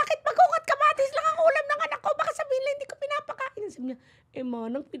 bakit bagoong at kamatis lang ang ulam ng anak ko? Baka sabihin lang, hindi ko pinapakain. Sabi niya,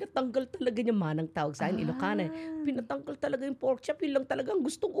 Manang, pinatanggal talaga niya. Manang tawag sa akin, Ilocana. Pinatanggal talaga yung pork chop. Yun lang talaga ang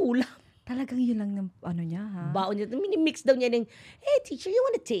gustong ulam. Talagang yun lang ng niya, ha? Baon niya. Minimix daw niya ng, hey, teacher, you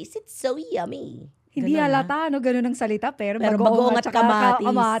wanna taste? It's so yummy. Hindi Ganun, halata, ganun ang salita, pero bagoong at tsaka kamatis.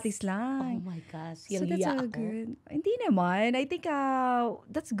 kamatis Oh lang. my gosh, So yung that's hiya all ako. good. Hindi naman. I think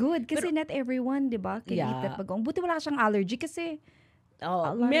that's good. Kasi not everyone, di ba, can eat Yeah. that bagoong. Buti wala siyang allergy kasi. Oh,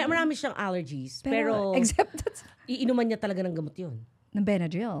 marami siyang allergies. Pero except that's iinuman niya talaga ng gamot yun. ng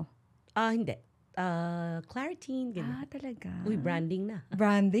Benadryl. Hindi. Claritine, ganyan. Talaga. Uy, branding na.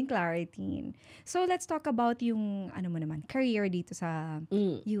 Branding, Claritine. So, let's talk about yung, career dito sa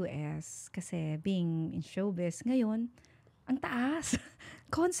US. Kasi being in showbiz, ngayon, ang taas.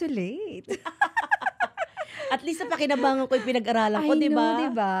 Consulate. At least sa pakinabangan ko yung pinag-aralan ko, di ba? I know, di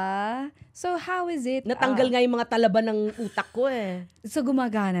ba? So, how is it? Natanggal nga yung mga talaban ng utak ko eh. So,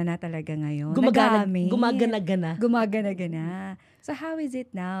 gumagana na talaga ngayon. Gumagana-gana. Gumagana-gana. So, how is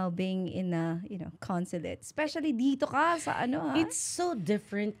it now being in a, consulate? Especially dito ka sa It's so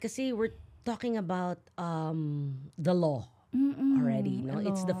different kasi we're talking about the law already. No?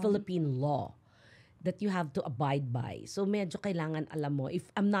 It's the Philippine law that you have to abide by. So, medyo kailangan alam mo. If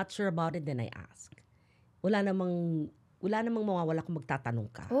I'm not sure about it, then I ask. Wala namang mawawala kung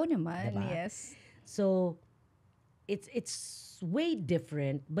magtatanong ka. Oo naman, diba? yes. So, it's way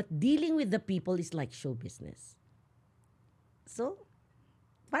different, but dealing with the people is like show business. So,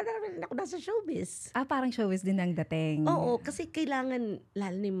 parang rin ako nasa showbiz. Parang showbiz din ang dating. Oo, kasi kailangan,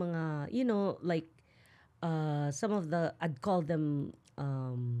 lalo na yung mga, like, some of the, I'd call them,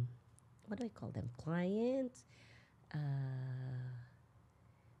 what do I call them? Clients?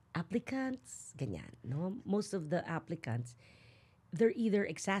 Applicants? Ganyan, no? Most of the applicants, they're either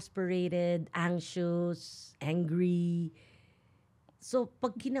exasperated, anxious, angry. So,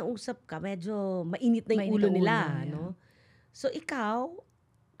 pag kinausap ka, medyo mainit na yung ulo nila, no? So, ikaw,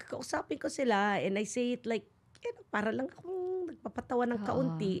 kakausapin ko sila and I say it like, para lang akong nagpapatawa ng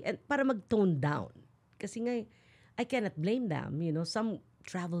kaunti and para mag-tone down. Kasi nga, I cannot blame them. Some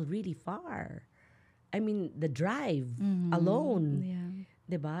travel really far. I mean, the drive alone. Yeah.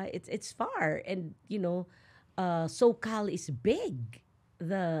 Diba? It's far. And, SoCal is big.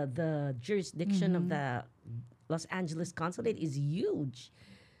 The jurisdiction of the Los Angeles consulate is huge.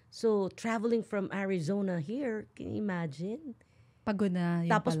 So, traveling from Arizona here, can you imagine? Pagod na yun.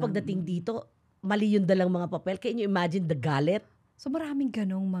 Tapos pagdating dito, mali yung dalang mga papel. Can you imagine the galit? So, maraming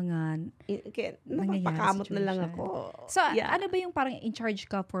ganong mga Napapakamot na lang ako. So, ano ba yung parang in charge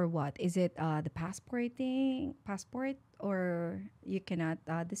ka for what? Is it the passport? Or you cannot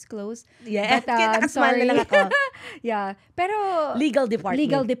disclose? Yeah, but, I'm sorry. na lang ako. Yeah. Pero, Legal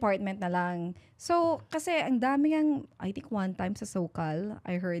department na lang. So, kasi ang dami I think one time sa SoCal,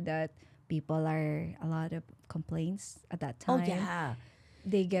 I heard that people a lot of complaints at that time. Oh, yeah.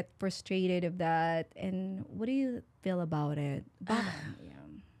 They get frustrated of that. And what do you feel about it?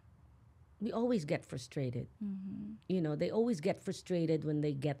 we always get frustrated. Mm-hmm. You know, they always get frustrated when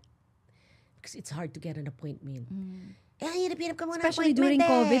they get, because it's hard to get an appointment. Hirap ka muna Especially appointment during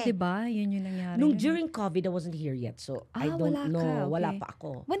COVID, di ba? Yun yung nangyari. Nung yun eh. during COVID, I wasn't here yet. So, I don't wala know. ka, Wala okay. pa ako.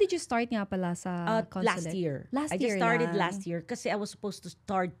 When did you start nga pala sa consulate? Last year. Last I year just started lang. last year kasi I was supposed to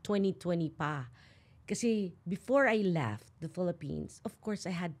start 2020 pa. Kasi before I left the Philippines, of course,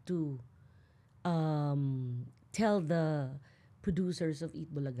 I had to tell the producers of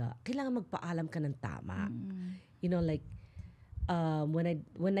Eat Bulaga, kailangan magpaalam ka ng tama. You know, like,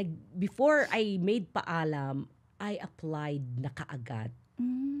 before I made paalam, I applied na kaagad.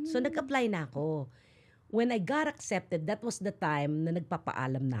 So, nag-apply na ako. When I got accepted, that was the time na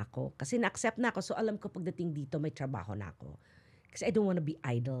nagpapaalam na ako. Kasi na-accept na ako, so alam ko pagdating dito, may trabaho na ako. Kasi I don't wanna be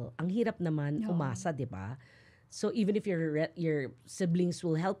idle. Ang hirap naman umasa, di ba? So, even if your siblings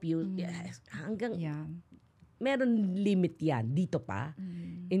will help you, hanggang meron limit yan. Dito pa.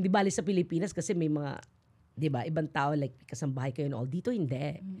 Hindi bali sa Pilipinas kasi may mga, di ba, ibang tao, like, kasambahay kayo and all. Dito,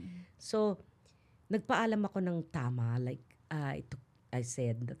 hindi. So, nagpaalam ako ng tama. Like, I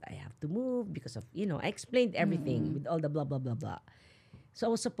said that I have to move because of, you know, I explained everything with all the blah, blah, blah, blah. So, I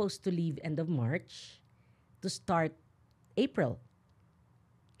was supposed to leave end of March to start April.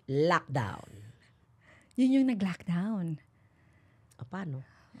 Lockdown. Yun yung nag-lockdown. Paano?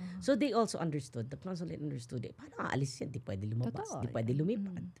 So, they also understood. The consulate understood. Paano aalis yan? Di pwede lumabas. Totoo, Di pwede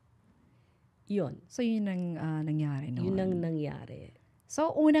lumipad. Yun. So, yun ang nangyari noon. Yun ang nangyari.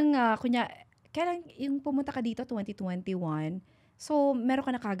 So, unang, kailan yung pumunta ka dito, 2021, so, meron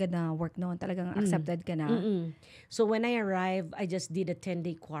ka na kagad na work noon. Talagang accepted ka na. So, when I arrived, I just did a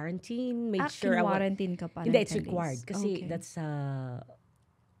 10-day quarantine. Made sure I quarantine ka pa. Hindi, it's required. Kasi that's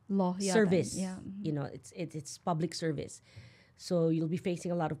law yata. service. Yeah. You know, it's public service. So, you'll be facing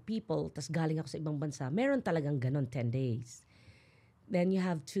a lot of people. Tas galing ako sa ibang bansa. Meron talagang ganon, 10 days. Then you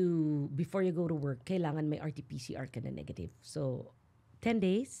have to, before you go to work, kailangan may RT-PCR ka na negative. So, 10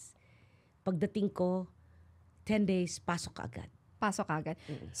 days. Pagdating ko, 10 days, pasok ka agad. Pasok agad.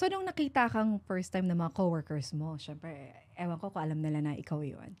 So, nung nakita kang first time ng mga coworkers mo, syempre, ewan ko kung alam nila na ikaw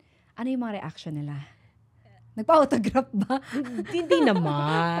yun. Ano yung mga reaction nila? Nagpa-autograph ba? Hindi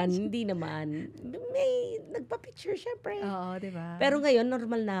naman. Hindi naman. May nagpa-picture, syempre. Oo, di ba? Pero ngayon,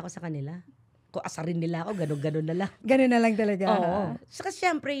 normal na ako sa kanila. Kung asarin nila ako, gano'n na lang. Ganun na lang talaga. Oo. Saka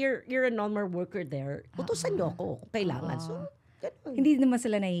syempre, you're a normal worker there. Utusan niyo ako kung kailangan. So, ganun. Hindi naman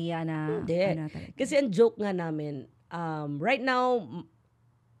sila nahihiya na Hindi. talaga. Kasi ang joke nga namin, right now,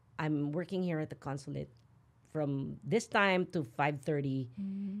 I'm working here at the consulate from this time to 5:30.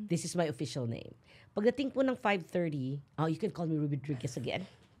 This is my official name. Pagdating po ng 5:30, you can call me Ruby Rodriguez again.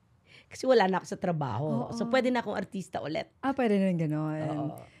 Kasi wala na ako sa trabaho. So, pwede na akong artista ulit. Pwede na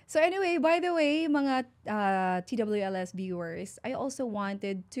gano'n. So anyway, by the way, mga TWLS viewers, I also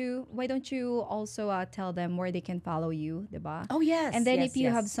wanted to, why don't you also tell them where they can follow you, diba? Oh, yes. And then yes, if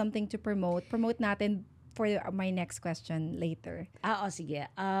you yes. have something to promote natin for my next question later. Sige.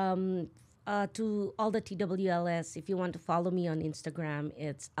 To all the TWLS, if you want to follow me on Instagram,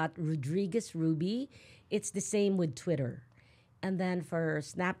 it's at Rodriguez Ruby. It's the same with Twitter. And then for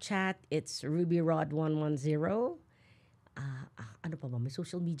Snapchat, it's RubyRod110. Ano pa ba? May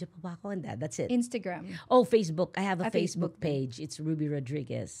social media pa ba ako? And that's it. Instagram. Oh, Facebook. I have a Facebook Facebook page. It's Ruby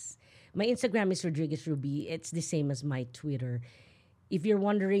Rodriguez. My Instagram is Rodriguez Ruby. It's the same as my Twitter. If you're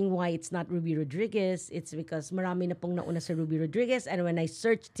wondering why it's not Ruby Rodriguez, it's because marami na pong nauna sa Ruby Rodriguez. And when I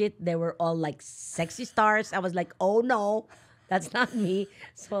searched it, they were all like sexy stars. I was like, oh no, that's not me.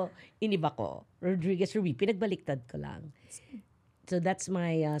 So, iniba ko. Rodriguez Ruby. Pinagbaliktad ko lang. So, that's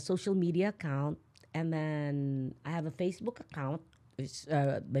my social media account. And then I have a Facebook account.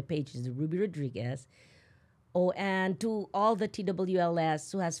 My page is Ruby Rodriguez. Oh, and to all the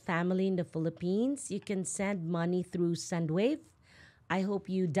TWLS who has family in the Philippines, you can send money through SendWave. I hope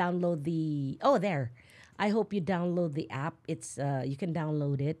you download I hope you download the app. It's you can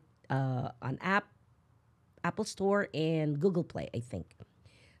download it on Apple Store and Google Play, I think.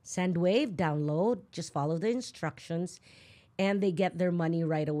 SendWave, download, just follow the instructions. And they get their money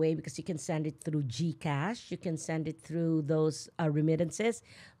right away because you can send it through GCash. You can send it through those remittances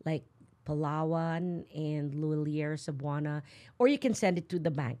like Palawan and Lulier, Cebuana. Or you can send it to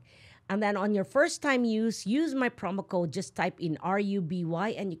the bank. And then on your first time use my promo code. Just type in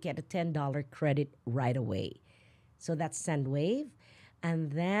RUBY and you get a $10 credit right away. So that's SendWave.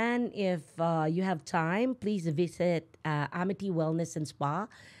 And then if you have time, please visit Amity Wellness and Spa.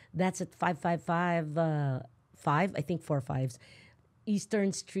 That's at 555... I think 4 5s.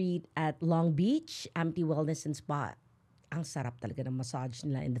 Eastern Street at Long Beach, Amity Wellness and Spa. Ang sarap talaga ng massage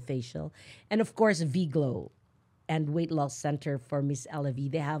nila in the facial. And of course, V-Glow and Weight Loss Center for Miss Ella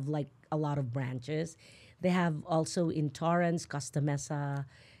V. They have like a lot of branches. They have also in Torrance, Costa Mesa,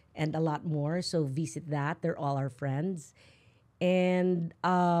 and a lot more. So visit that. They're all our friends. And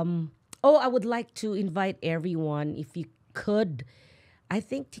I would like to invite everyone, if you could. I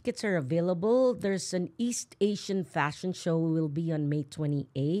think tickets are available. There's an East Asian fashion show will be on May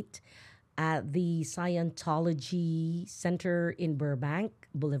 28th at the Scientology Center in Burbank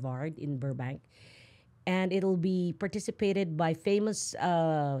Boulevard in Burbank. And it'll be participated by famous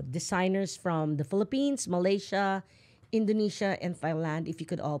designers from the Philippines, Malaysia, Indonesia, and Thailand. If you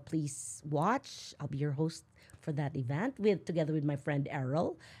could all please watch, I'll be your host for that event together with my friend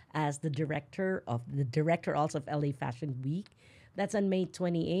Errol as the director also of LA Fashion Week. That's on May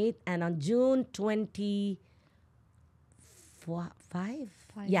 28th. And on June 25?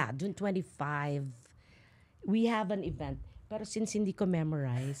 Yeah, June 25, we have an event. Pero since hindi ko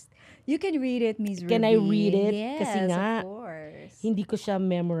memorized, You can read it, Miss Ruby. can I read it? Yes, Kasi nga, of course. hindi ko siya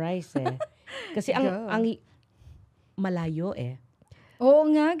memorize eh. Kasi Go. ang malayo eh.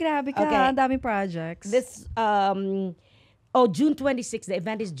 Oo nga, grabe ka. Okay. Ang daming projects. This June 26th. The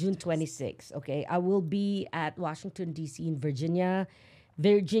event is June 26th. Okay, I will be at Washington D.C. in Virginia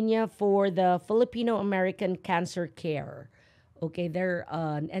for the Filipino American Cancer Care. Okay, they're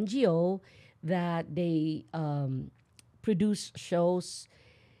an NGO that they produce shows.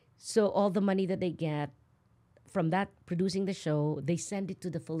 So all the money that they get from that producing the show, they send it to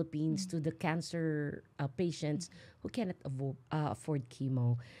the Philippines to the cancer patients who cannot afford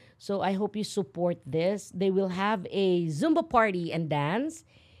chemo. So I hope you support this. They will have a Zumba party and dance.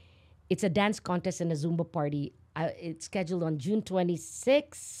 It's a dance contest and a Zumba party. It's scheduled on June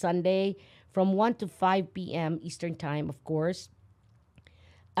 26th, Sunday, from 1 to 5 p.m. Eastern Time, of course,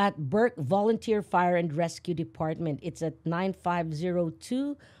 at Burke Volunteer Fire and Rescue Department. It's at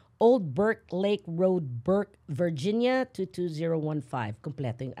 9502 Old Burke Lake Road, Burke, Virginia, 22015.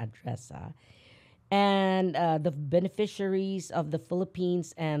 Kompleto yung address, And the beneficiaries of the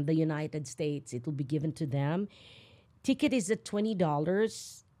Philippines and the United States, it will be given to them. Ticket is at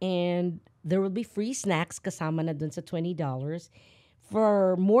 $20, and there will be free snacks kasama na dun sa $20.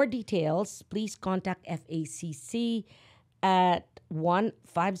 For more details, please contact FACC at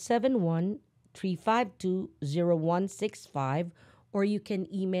 1-571-352-0165, or you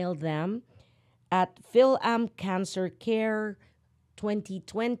can email them at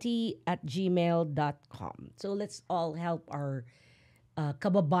philamcancercare2020@gmail.com. So let's all help our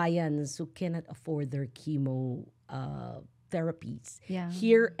kababayans who cannot afford their chemo therapies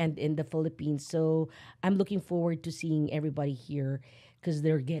here and in the Philippines. So I'm looking forward to seeing everybody here because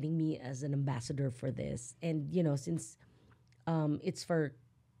they're getting me as an ambassador for this. And, since it's for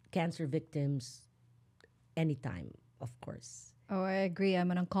cancer victims anytime, of course. Oh, I agree.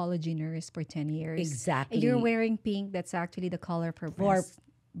 I'm an oncology nurse for 10 years. Exactly. And you're wearing pink. That's actually the color for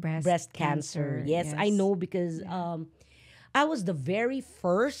breast cancer. Yes, I know because I was the very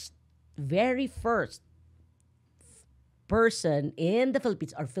first person in the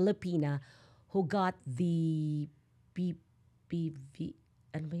Philippines or Filipina who got the PPV.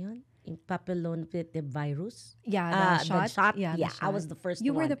 Ano ba yun? Yung virus. Yeah, the shot. The shot. Yeah, yeah, the shot. I was the first one.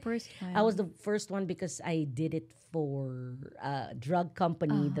 You were the first one. I was the first one because I did it for a drug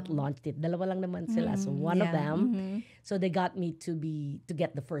company that launched it. Dalawa lang naman sila. So one of them. So they got me to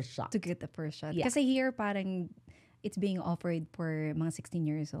get the first shot. To get the first shot. Yeah. Kasi here parang it's being offered for mga 16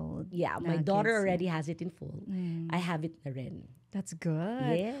 years old. Yeah, my daughter already has it in full. I have it na rin. That's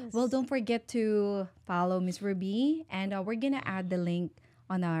good. Yes. Well, don't forget to follow Miss Ruby, and we're gonna add the link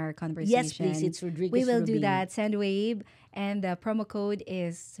on our conversation. Yes, please. It's Rodriguez We will Ruby. do that. Send wave, and the promo code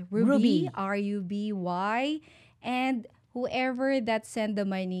is Ruby. RUBY, and whoever that send the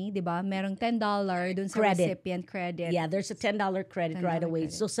money, diba? Merong $10 dun sa Credit. recipient credit. Yeah, there's a $10 credit right away.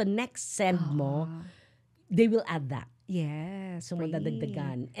 credit. So sa next send mo, they will add that. Yes. So free.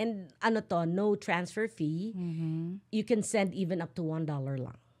 madadagdagan. And no transfer fee. You can send even up to $1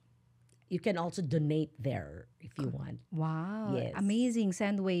 lang. You can also donate there if you want. Wow. Yes. Amazing.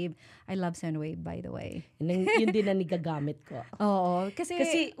 Sendwave. I love Sendwave, by the way. Yun din na nigagamit ko. Oo.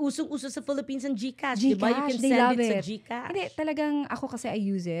 Kasi usong-uso sa Philippines ang GCash. GCash, Diba? You can they send love it sa it. GCash. Hindi, talagang ako kasi I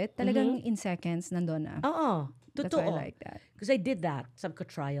use it. Talagang in seconds, nandun na. Oo. That's why I Totoo. like that. Because I did that. Sabi ko,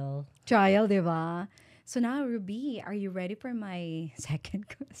 trial. Trial, di ba? So now, Ruby, are you ready for my second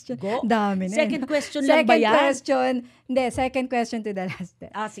question? Go. Dami na. Second question lang ba yan? Second question to the last.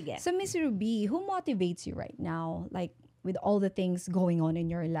 Sige. So, Miss Ruby, who motivates you right now? Like, with all the things going on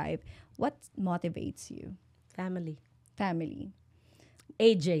in your life, what motivates you? Family.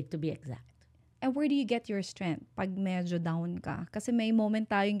 AJ, to be exact. And where do you get your strength pag medyo down ka? Kasi may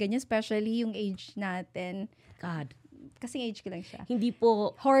moment tayong ganyan, especially yung age natin. God. Kasing age ko lang siya. Hindi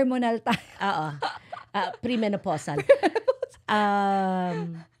po, Hormonal tayo. premenopausal.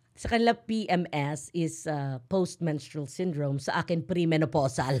 Sa kanila, PMS is post-menstrual syndrome. Sa akin,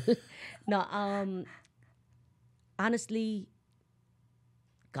 premenopausal. No, honestly,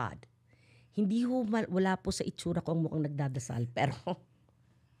 God, hindi ho, wala po sa itsura ko ang mukhang nagdadasal. Pero,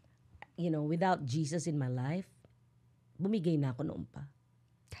 without Jesus in my life, bumigay na ako noon pa.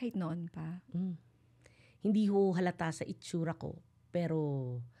 Kahit noon pa. Hindi ho halata sa itsura ko.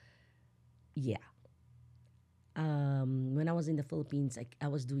 Pero, yeah. When I was in the Philippines, I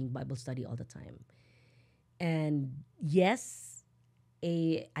was doing Bible study all the time. And yes,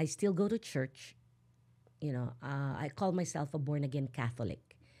 I still go to church. I call myself a born-again Catholic.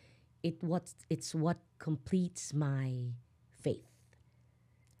 It's what completes my faith.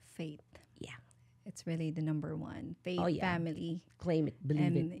 Faith. Yeah. It's really the number one. Faith, family. Claim it,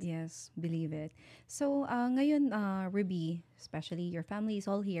 believe it. Yes, believe it. So, ngayon, Ruby, especially your family is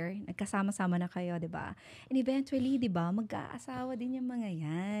all here. Nagkasama-sama na kayo, di ba? And eventually, di ba, mag-aasawa din yung mga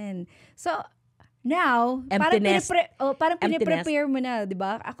yan. So, now, Emptiness. parang piniprepare mo na, di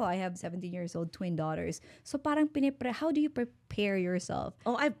ba? Ako, I have 17 years old twin daughters. So, parang how do you prepare yourself?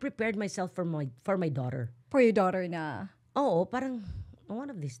 Oh, I've prepared myself for my daughter. For your daughter na? Oo, parang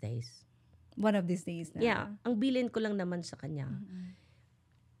one of these days. One of these days na. Yeah, ang bilin ko lang naman sa kanya.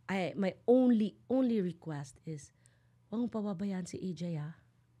 My only request is, huwag mong pababayaan si AJ,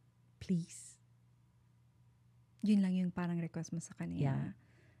 please. Yun lang yung parang request mo sa kanya. Yeah.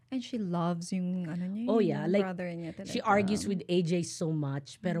 And she loves yung brother niya talaga. She argues with AJ so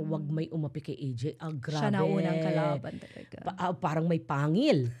much, pero wag may umapi kay AJ. Grabe. Siya na unang kalaban talaga. Parang may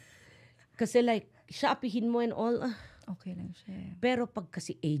pangil. Kasi siya apihin mo and all, okay lang siya. Pero pag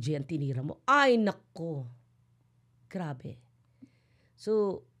kasi AJ ang tinira mo, ay nako. Grabe.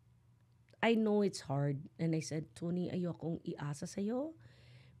 So, I know it's hard. And I said, Tony, ayokong iasa sa'yo.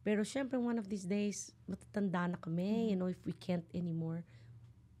 Pero syempre, one of these days, matatanda na kami. If we can't anymore,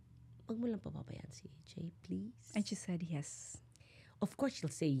 wag mo lang papabayaan si AJ, please. And she said yes. Of course,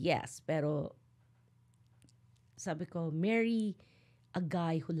 she'll say yes. Pero, sabi ko, marry a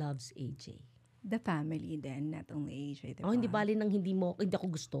guy who loves AJ. The family then, not only AJ, diba? Hindi bali nang hindi ako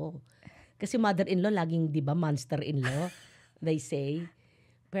gusto. Kasi mother-in-law, laging, di ba, monster-in-law, they say.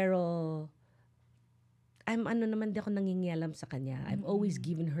 Pero, di ako nangingialam sa kanya. I've always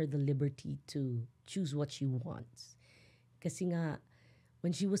given her the liberty to choose what she wants. Kasi nga,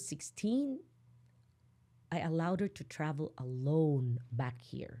 when she was 16, I allowed her to travel alone back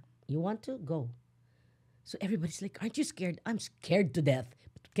here. You want to? Go. So everybody's like, aren't you scared? I'm scared to death.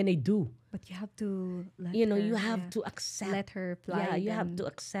 What can I do? But you have to let you her, have to accept. Let her fly. Yeah, you have to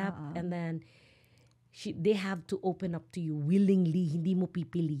accept. And then, they have to open up to you willingly. Hindi mo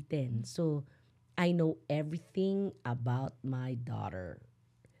pipilitin. So, I know everything about my daughter.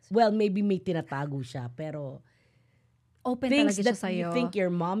 Well, maybe may tinatago siya, pero open things talaga siya that sa'yo. you think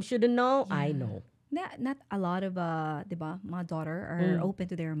your mom shouldn't know, I know. Not a lot of, diba, mga daughter are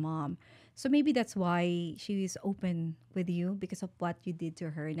open to their mom. So maybe that's why she is open with you because of what you did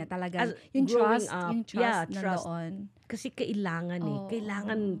to her. Na talaga, yung trust nandoon. Kasi kailangan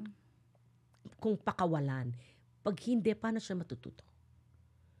kailangan kung pakawalan. Pag hindi, paano siya matututo?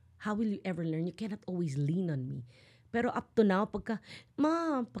 How will you ever learn? You cannot always lean on me. Pero up to now, pagka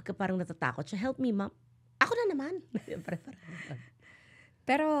parang natatakot siya, help me, mom. Ako na naman.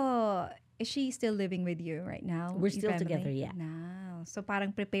 Pero, is she still living with you right now? We're still together, yeah. Now, so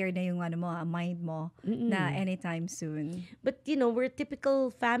parang prepared na yung mind mo na anytime soon. But, we're a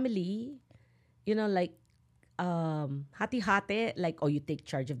typical family. Hati-hati. Like, you take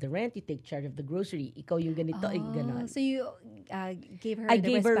charge of the rent, you take charge of the grocery. Ikaw yung ganito, ganon. So you gave her I the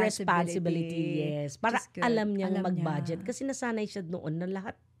gave her responsibility, yes. Para alam niyang mag-budget. Niya. Kasi nasanay siya noon na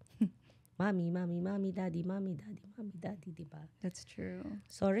lahat. Mami, daddy, diba? That's true.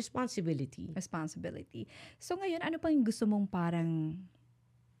 So, responsibility. So, ngayon, ano pang gusto mong parang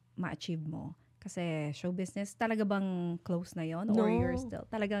ma-achieve mo? Kasi show business, talaga bang close na yon? No. Or you're still,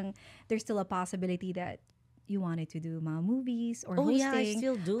 there's still a possibility that you wanted to do mga movies or hosting? Yeah, I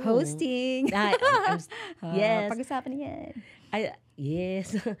still do. Hosting. Yes. Pag-usapan yan.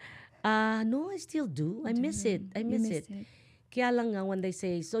 Yes. No, I still do. I miss it. Kaya lang nga, when they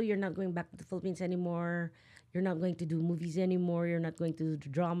say, so you're not going back to the Philippines anymore, you're not going to do movies anymore, you're not going to do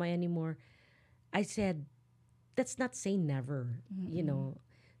drama anymore, I said, that's not saying never,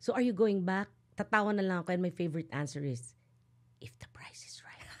 So are you going back? Tatawa na lang ako, and my favorite answer is, if the price is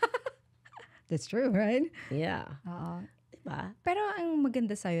right. That's true, right? Yeah. Oo. Diba? Pero ang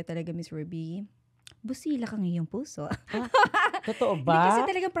maganda sa'yo talaga, Miss Ruby, busila kang iyong puso. Ah, totoo Hindi kasi ba?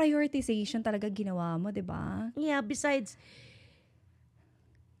 talagang prioritization talaga ginawa mo, di ba? Yeah, besides,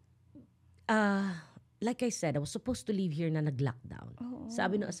 uh, like I said, I was supposed to leave here na nag-lockdown.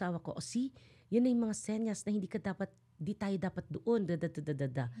 Sabi ng Oo. asawa ko, see, yun na yung mga senyas na di tayo dapat doon,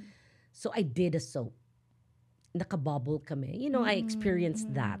 da. So I did a soap. Nakabubble kami. I experienced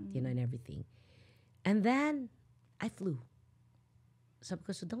that, and everything. And then, I flew. Sabi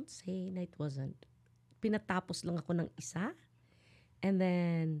ko, so don't say na it wasn't. Pinatapos lang ako ng isa. And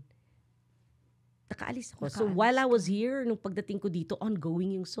then, nakaalis ako. So Nakaalis while I ka. was here, nung pagdating ko dito,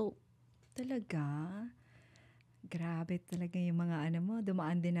 ongoing yung soap. Talaga? Grabe talaga yung mga mo,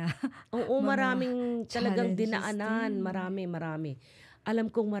 dumaan din na. Oo, Mga maraming talagang challenges dinaanan. din. Marami.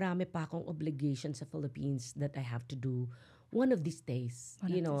 Alam kong marami pa akong obligations sa Philippines that I have to do one of these days. One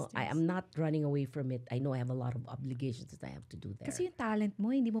of these I days. am not running away from it. I know I have a lot of obligations that I have to do there. Kasi yung talent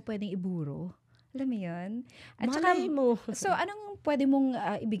mo, hindi mo pwedeng iburo. Alam mo yun? At Malay mo. so, anong pwede mong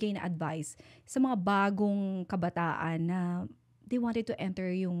ibigay na advice sa mga bagong kabataan na they wanted to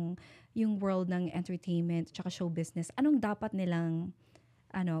enter yung world ng entertainment tsaka show business? Anong dapat nilang,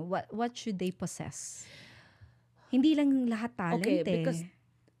 what should they possess? Hindi lang lahat talent Okay, because,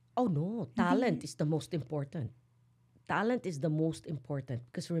 talent Hindi. is the most important. Talent is the most important.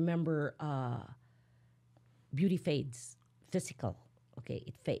 Because remember, beauty fades. Physical. Okay,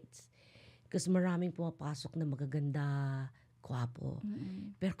 it fades. Because maraming pumapasok na magaganda, kwapo.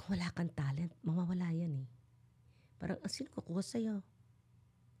 Pero kung wala kang talent, mawawala yan eh. Parang, sino kukuha sa'yo?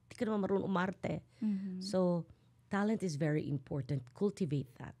 Hindi ka naman marunong umarte. So, talent is very important. Cultivate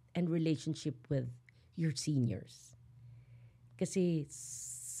that. And relationship with your seniors. Kasi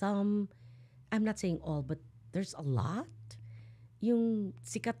I'm not saying all, but there's a lot. Yung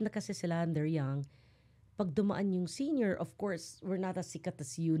sikat na kasi sila and they're young, pag dumaan yung senior, of course, we're not as sikat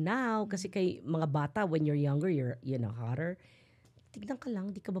as you now. Kasi kay mga bata, when you're younger, you're hotter. Tignan ka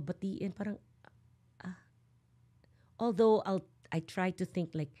lang, di ka babatiin. Parang, although I try to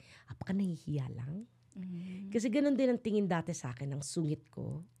think like, apaka nahihiya lang? Kasi ganun din ang tingin dati sa akin, ang sungit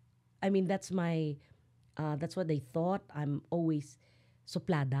ko. I mean, that's what they thought. I'm always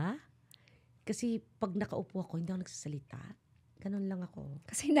suplada. Kasi pag nakaupo ako, hindi ako nagsasalita. Ganun lang ako.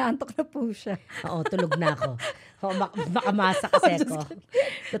 Kasi naantok na po siya. Oo, tulog na ako. Makamasa kasi ako.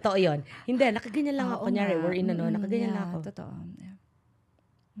 Totoo yun. Hindi, nakaganyan lang ako. Kunyari, we're in nakaganyan lang ako. Totoo. Yeah.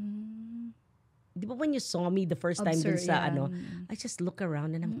 Di ba when you saw me the first time dun sa yeah. I just look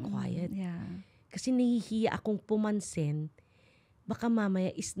around and I'm quiet. Yeah. Kasi nahihiya akong pumansin. Baka mamaya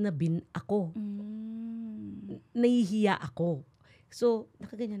isnabin ako. Nahihiya ako. So,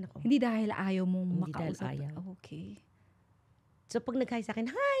 nakaganyan ako. Hindi dahil ayaw mong Hindi dahil makausap. ayaw. Okay. So, pag nag-hi sa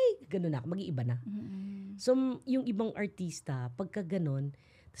akin, hi! Ganun na ako, mag-iiba na. So, yung ibang artista, pagka ganun,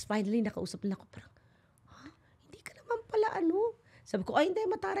 tapos finally nakausap nila ako, parang, hindi ka naman pala Sabi ko, hindi,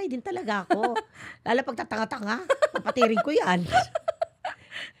 mataray din talaga ako. Lalo pag tatanga-tanga, papatirin ko yan.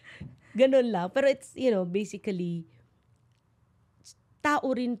 Ganun lang. Pero it's, basically,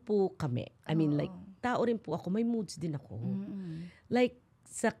 tao rin po kami. I mean, like, tao rin po ako. May moods din ako. Like,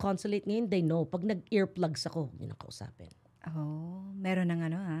 sa consulate ngayon, they know, pag nag-earplugs ako, yun ang kausapin. Meron ng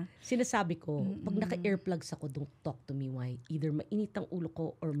Sinasabi ko, pag naka-earplugs ako, don't talk to me. Why? Either mainit ang ulo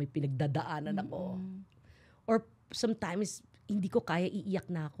ko or may pinagdadaanan ako. Or sometimes, hindi ko kaya, iiyak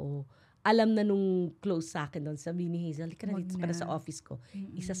na ako. Alam na nung close sa akin doon, sabi ni Hazel, ka na dito ka na sa office ko.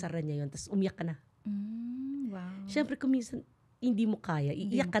 Isasara niya yun, tapos umiyak ka na. Wow. Siyempre, kung minsan, hindi mo kaya,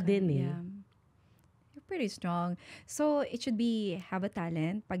 iiyak ka din eh. Yeah. You're pretty strong. So, it should be have a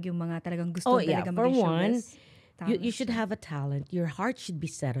talent pag yung mga talagang gusto talaga For maging one, showbiz. you should have a talent. Your heart should be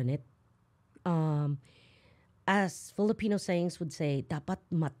set on it. As Filipino sayings would say, dapat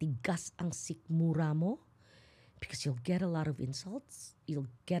matigas ang sikmura mo because you'll get a lot of insults. You'll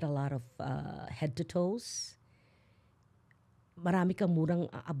get a lot of head to toes. Marami kang murang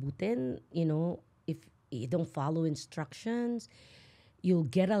aabutin, if you don't follow instructions. You'll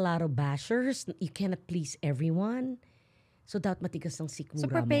get a lot of bashers. You cannot please everyone. So, dapat matigas ang sikmura mo.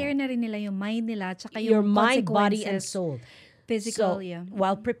 So, prepare na rin nila yung mind nila tsaka Your yung mind, body, and consequences. soul. Physical, So, yeah.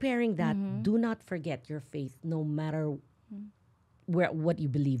 while preparing that, do not forget your faith, no matter what you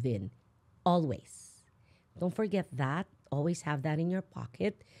believe in. Always. Don't forget that. Always have that in your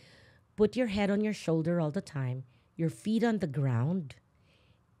pocket. Put your head on your shoulder all the time. Your feet on the ground.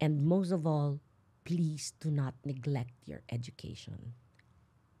 And most of all, please do not neglect your education.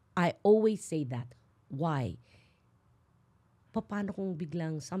 I always say that. Why? Paano kung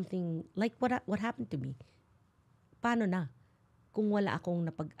biglang something like what happened to me? Paano na? Kung wala akong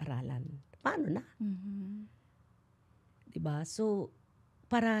napag-aralan, paano na? Diba? So,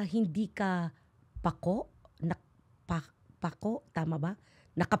 para hindi ka nakapako, tama ba?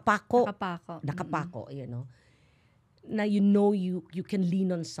 Nakapako, Nakapako. you know. Now you can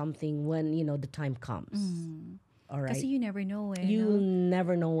lean on something when, the time comes. All right? Kasi you never know You'll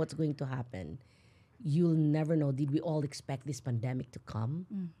never know what's going to happen. You'll never know. Did we all expect this pandemic to come?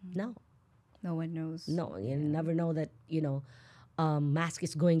 No. No one knows. No, you never know that, mask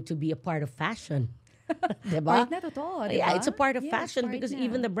is going to be a part of fashion. Diba? Part na totoo, diba? Yeah, it's a part of Yes, fashion part because na.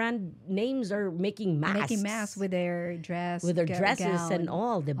 even the brand names are making masks. Making masks with their dress. With their dresses gown. and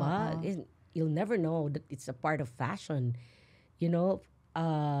all, diba? You'll never know that it's a part of fashion.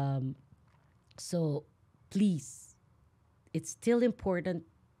 So, please, it's still important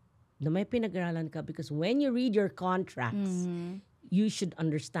na may pinag-aralan ka because when you read your contracts, you should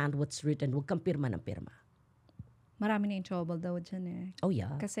understand what's written. Huwag kang pirma ng pirma. Marami na in trouble daw dyan eh. Oh,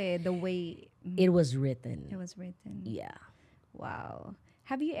 yeah. Kasi the way It was written. it was written. Yeah. Wow.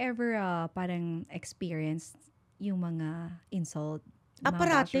 Have you ever parang experienced yung mga insult, mga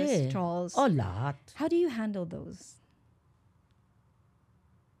Parati. bashers, trolls? Oh, lot. How do you handle those?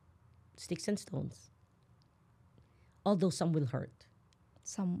 Sticks and stones. Although some will hurt.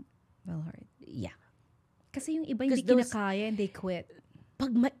 Some will hurt. Yeah. Kasi yung iba hindi Because those- kinakaya and they quit.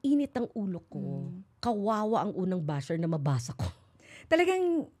 Pag mainit ang ulo ko, kawawa ang unang basher na mabasa ko.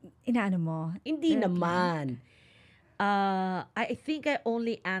 Talagang inaano mo? Hindi naman. I think I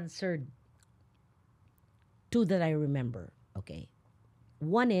only answered 2 that I remember. Okay.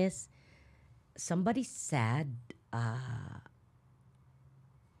 One is, somebody said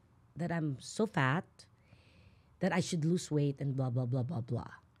that I'm so fat that I should lose weight and blah, blah, blah, blah,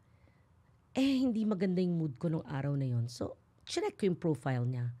 blah. Hindi maganda yung mood ko nung araw na yon. So, chinek ko yung profile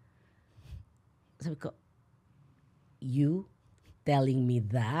niya. Sabi ko, you telling me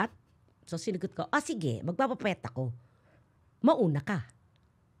that? So, sinagot ko, sige, magpapapet ako. Mauna ka.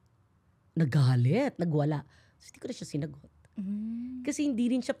 Nagalit, nagwala. So, hindi ko na siya sinagot. Kasi hindi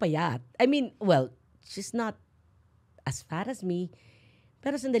rin siya payat. I mean, well, she's not as fat as me,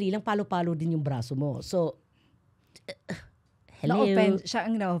 pero sandali lang, palo-palo din yung braso mo. So, hello. Na-offend. Siya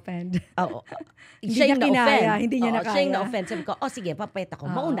ang na-offend. Oo. Hindi Siya niya yung kinaya, na-offend. hindi niya Oo, nakaya. siya yung na-offend. Sabi ko, sige, papayat ako.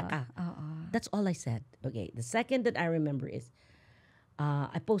 Mauna ka. Oo. That's all I said. Okay. The second that I remember is,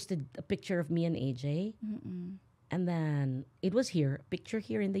 I posted a picture of me and AJ. And then, it was here, a picture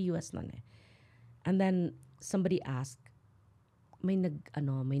here in the US nun eh. And then, somebody asked, may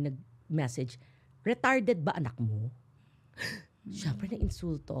nag-message, retarded ba anak mo? Siyempre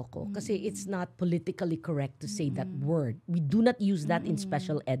na-insulto ako. Kasi it's not politically correct to say that word. We do not use that in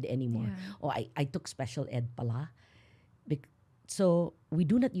special ed anymore. Yeah. I took special ed pala. So, we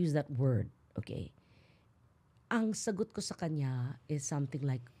do not use that word. Okay. Ang sagot ko sa kanya is something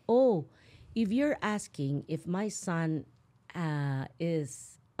like, if you're asking if my son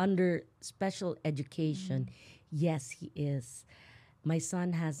is under special education, yes, he is. My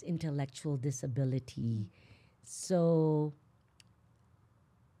son has intellectual disability. So,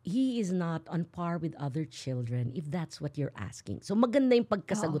 he is not on par with other children if that's what you're asking. So, maganda yung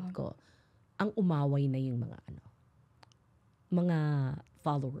pagkasagot ko. Ang umaway na yung mga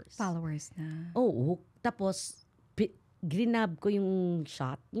followers. Followers na. Oo. Tapos, grinab ko yung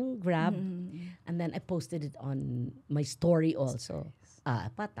shot, yung grab. And then, I posted it on my story also.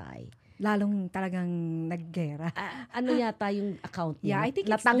 Patay. Lalong talagang naggera. Ano yata yung account niya? Yeah, I think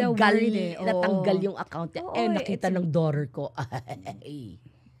it's the word eh. Oo. Natanggal yung account niya. Oo, Nakita ng daughter ko.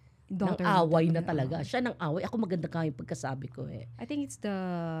 Daughter Nang away mo na talaga. Siya nang away. Ako maganda ka yung pagkasabi ko eh. I think it's the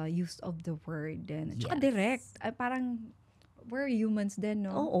use of the word din. Tsaka Yes. direct. Parang, we're humans din,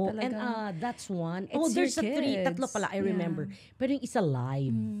 no? Oo. Talagang, And that's one. It's There's your 3. kids. Tatlo pala. I Yeah. remember. Pero yung isa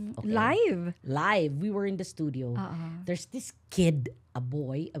live. Okay? Live? Live. We were in the studio. Uh-uh. There's this kid, a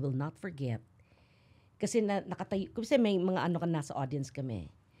boy, I will not forget. Kasi nakatayo. Kasi may mga nasa audience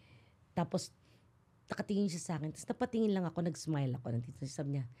kami. Tapos, nakatingin siya sa akin. Tapos napatingin lang ako, nag-smile ako. Nandito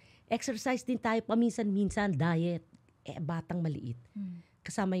sabi niya, exercise din tayo paminsan-minsan, diet. Batang maliit.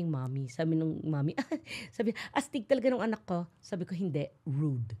 Kasama yung mommy. Sabi nung mommy, sabi, astig talaga ng anak ko. Sabi ko, hindi,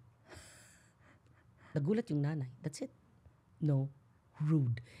 rude. Nagulat yung nanay. That's it. No,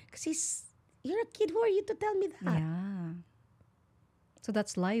 rude. Kasi you're a kid, who are you to tell me that? Yeah. So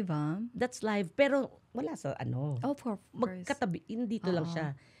that's live, That's live. Pero wala sa Oh, for course. magkatabi. Dito lang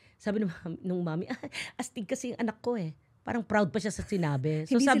siya. Sabi nung mami, astig kasi yung anak ko eh. Parang proud pa siya sa sinabi.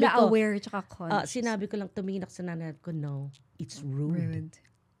 So Hindi sabi sila ko, aware tsaka conscious. sinabi ko lang, tumingin ako sa nanay ko, no, it's rude.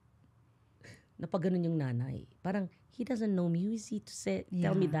 Napaganon yung nanay. Parang, he doesn't know me. Who is he to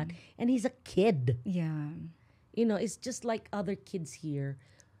tell me that? And he's a kid. Yeah. It's just like other kids here.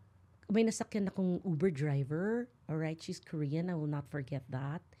 may nasakyan akong Uber driver. Alright, she's Korean. I will not forget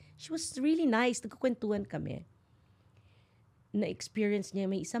that. She was really nice. Nagkukwentuhan kami. Na-experience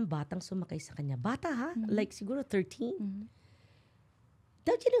niya, may isang batang sumakay sa kanya. Bata ha? Like siguro 13.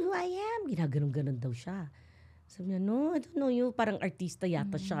 Don't you know who I am? Ginaganon-ganon daw siya. Sabi niya, no, I don't know you. Parang artista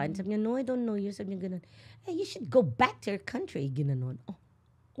yata siya. And sabi niya, no, I don't know you. Sabi niya ganon. Hey, you should go back to your country. Ginanon.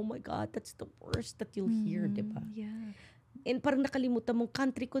 Oh my God, that's the worst that you'll hear, diba? Yeah. And parang nakalimutan mong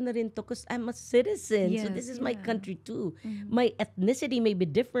country ko na rin to because I'm a citizen. Yes, so this is my country too. Mm-hmm. My ethnicity may be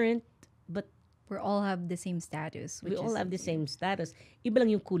different, but We all have the same status. we all have the same status. Iba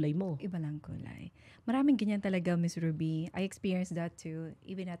lang yung kulay mo. Iba lang kulay. Maraming ganyan talaga, Miss Ruby. I experienced that too,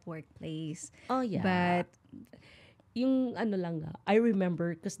 even at workplace. Oh yeah. But, Yung ano lang I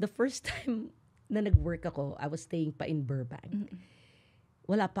remember because the first time na nag-work ako, I was staying pa in Burbank.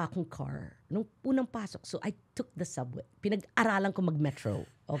 Wala pa akong car. Nung unang pasok, so I took the subway. Pinag-aralan ko mag-metro.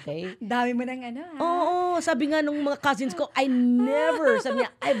 Okay? dami mo ng ano, ha? Oo, sabi nga nung mga cousins ko, sabi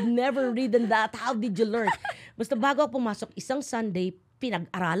niya, I've never ridden that. How did you learn? Basta bago ako pumasok, isang Sunday,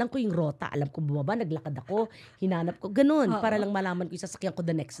 pinag-aralan ko yung rota. Alam ko bumaba, naglakad ako, hinanap ko, ganun, para lang malaman ko yung sasakyan ko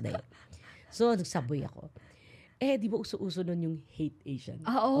the next day. So, nag-subway ako. Di ba uso-uso nun yung hate Asian?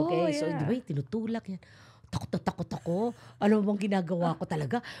 Okay, so di ba yung tinutulak yan. Takot ako. Alam mo bang ginagawa ko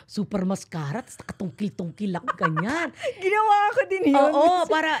talaga? Super mascara, tapos nakatungkil-tungkil ako, ganyan. Ginawa ko din yun. Oo,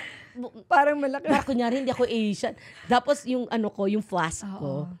 Parang malaki. para kunyari hindi ako Asian. Tapos yung yung flask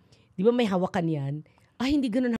ko, di ba may hawakan yan? Hindi ganun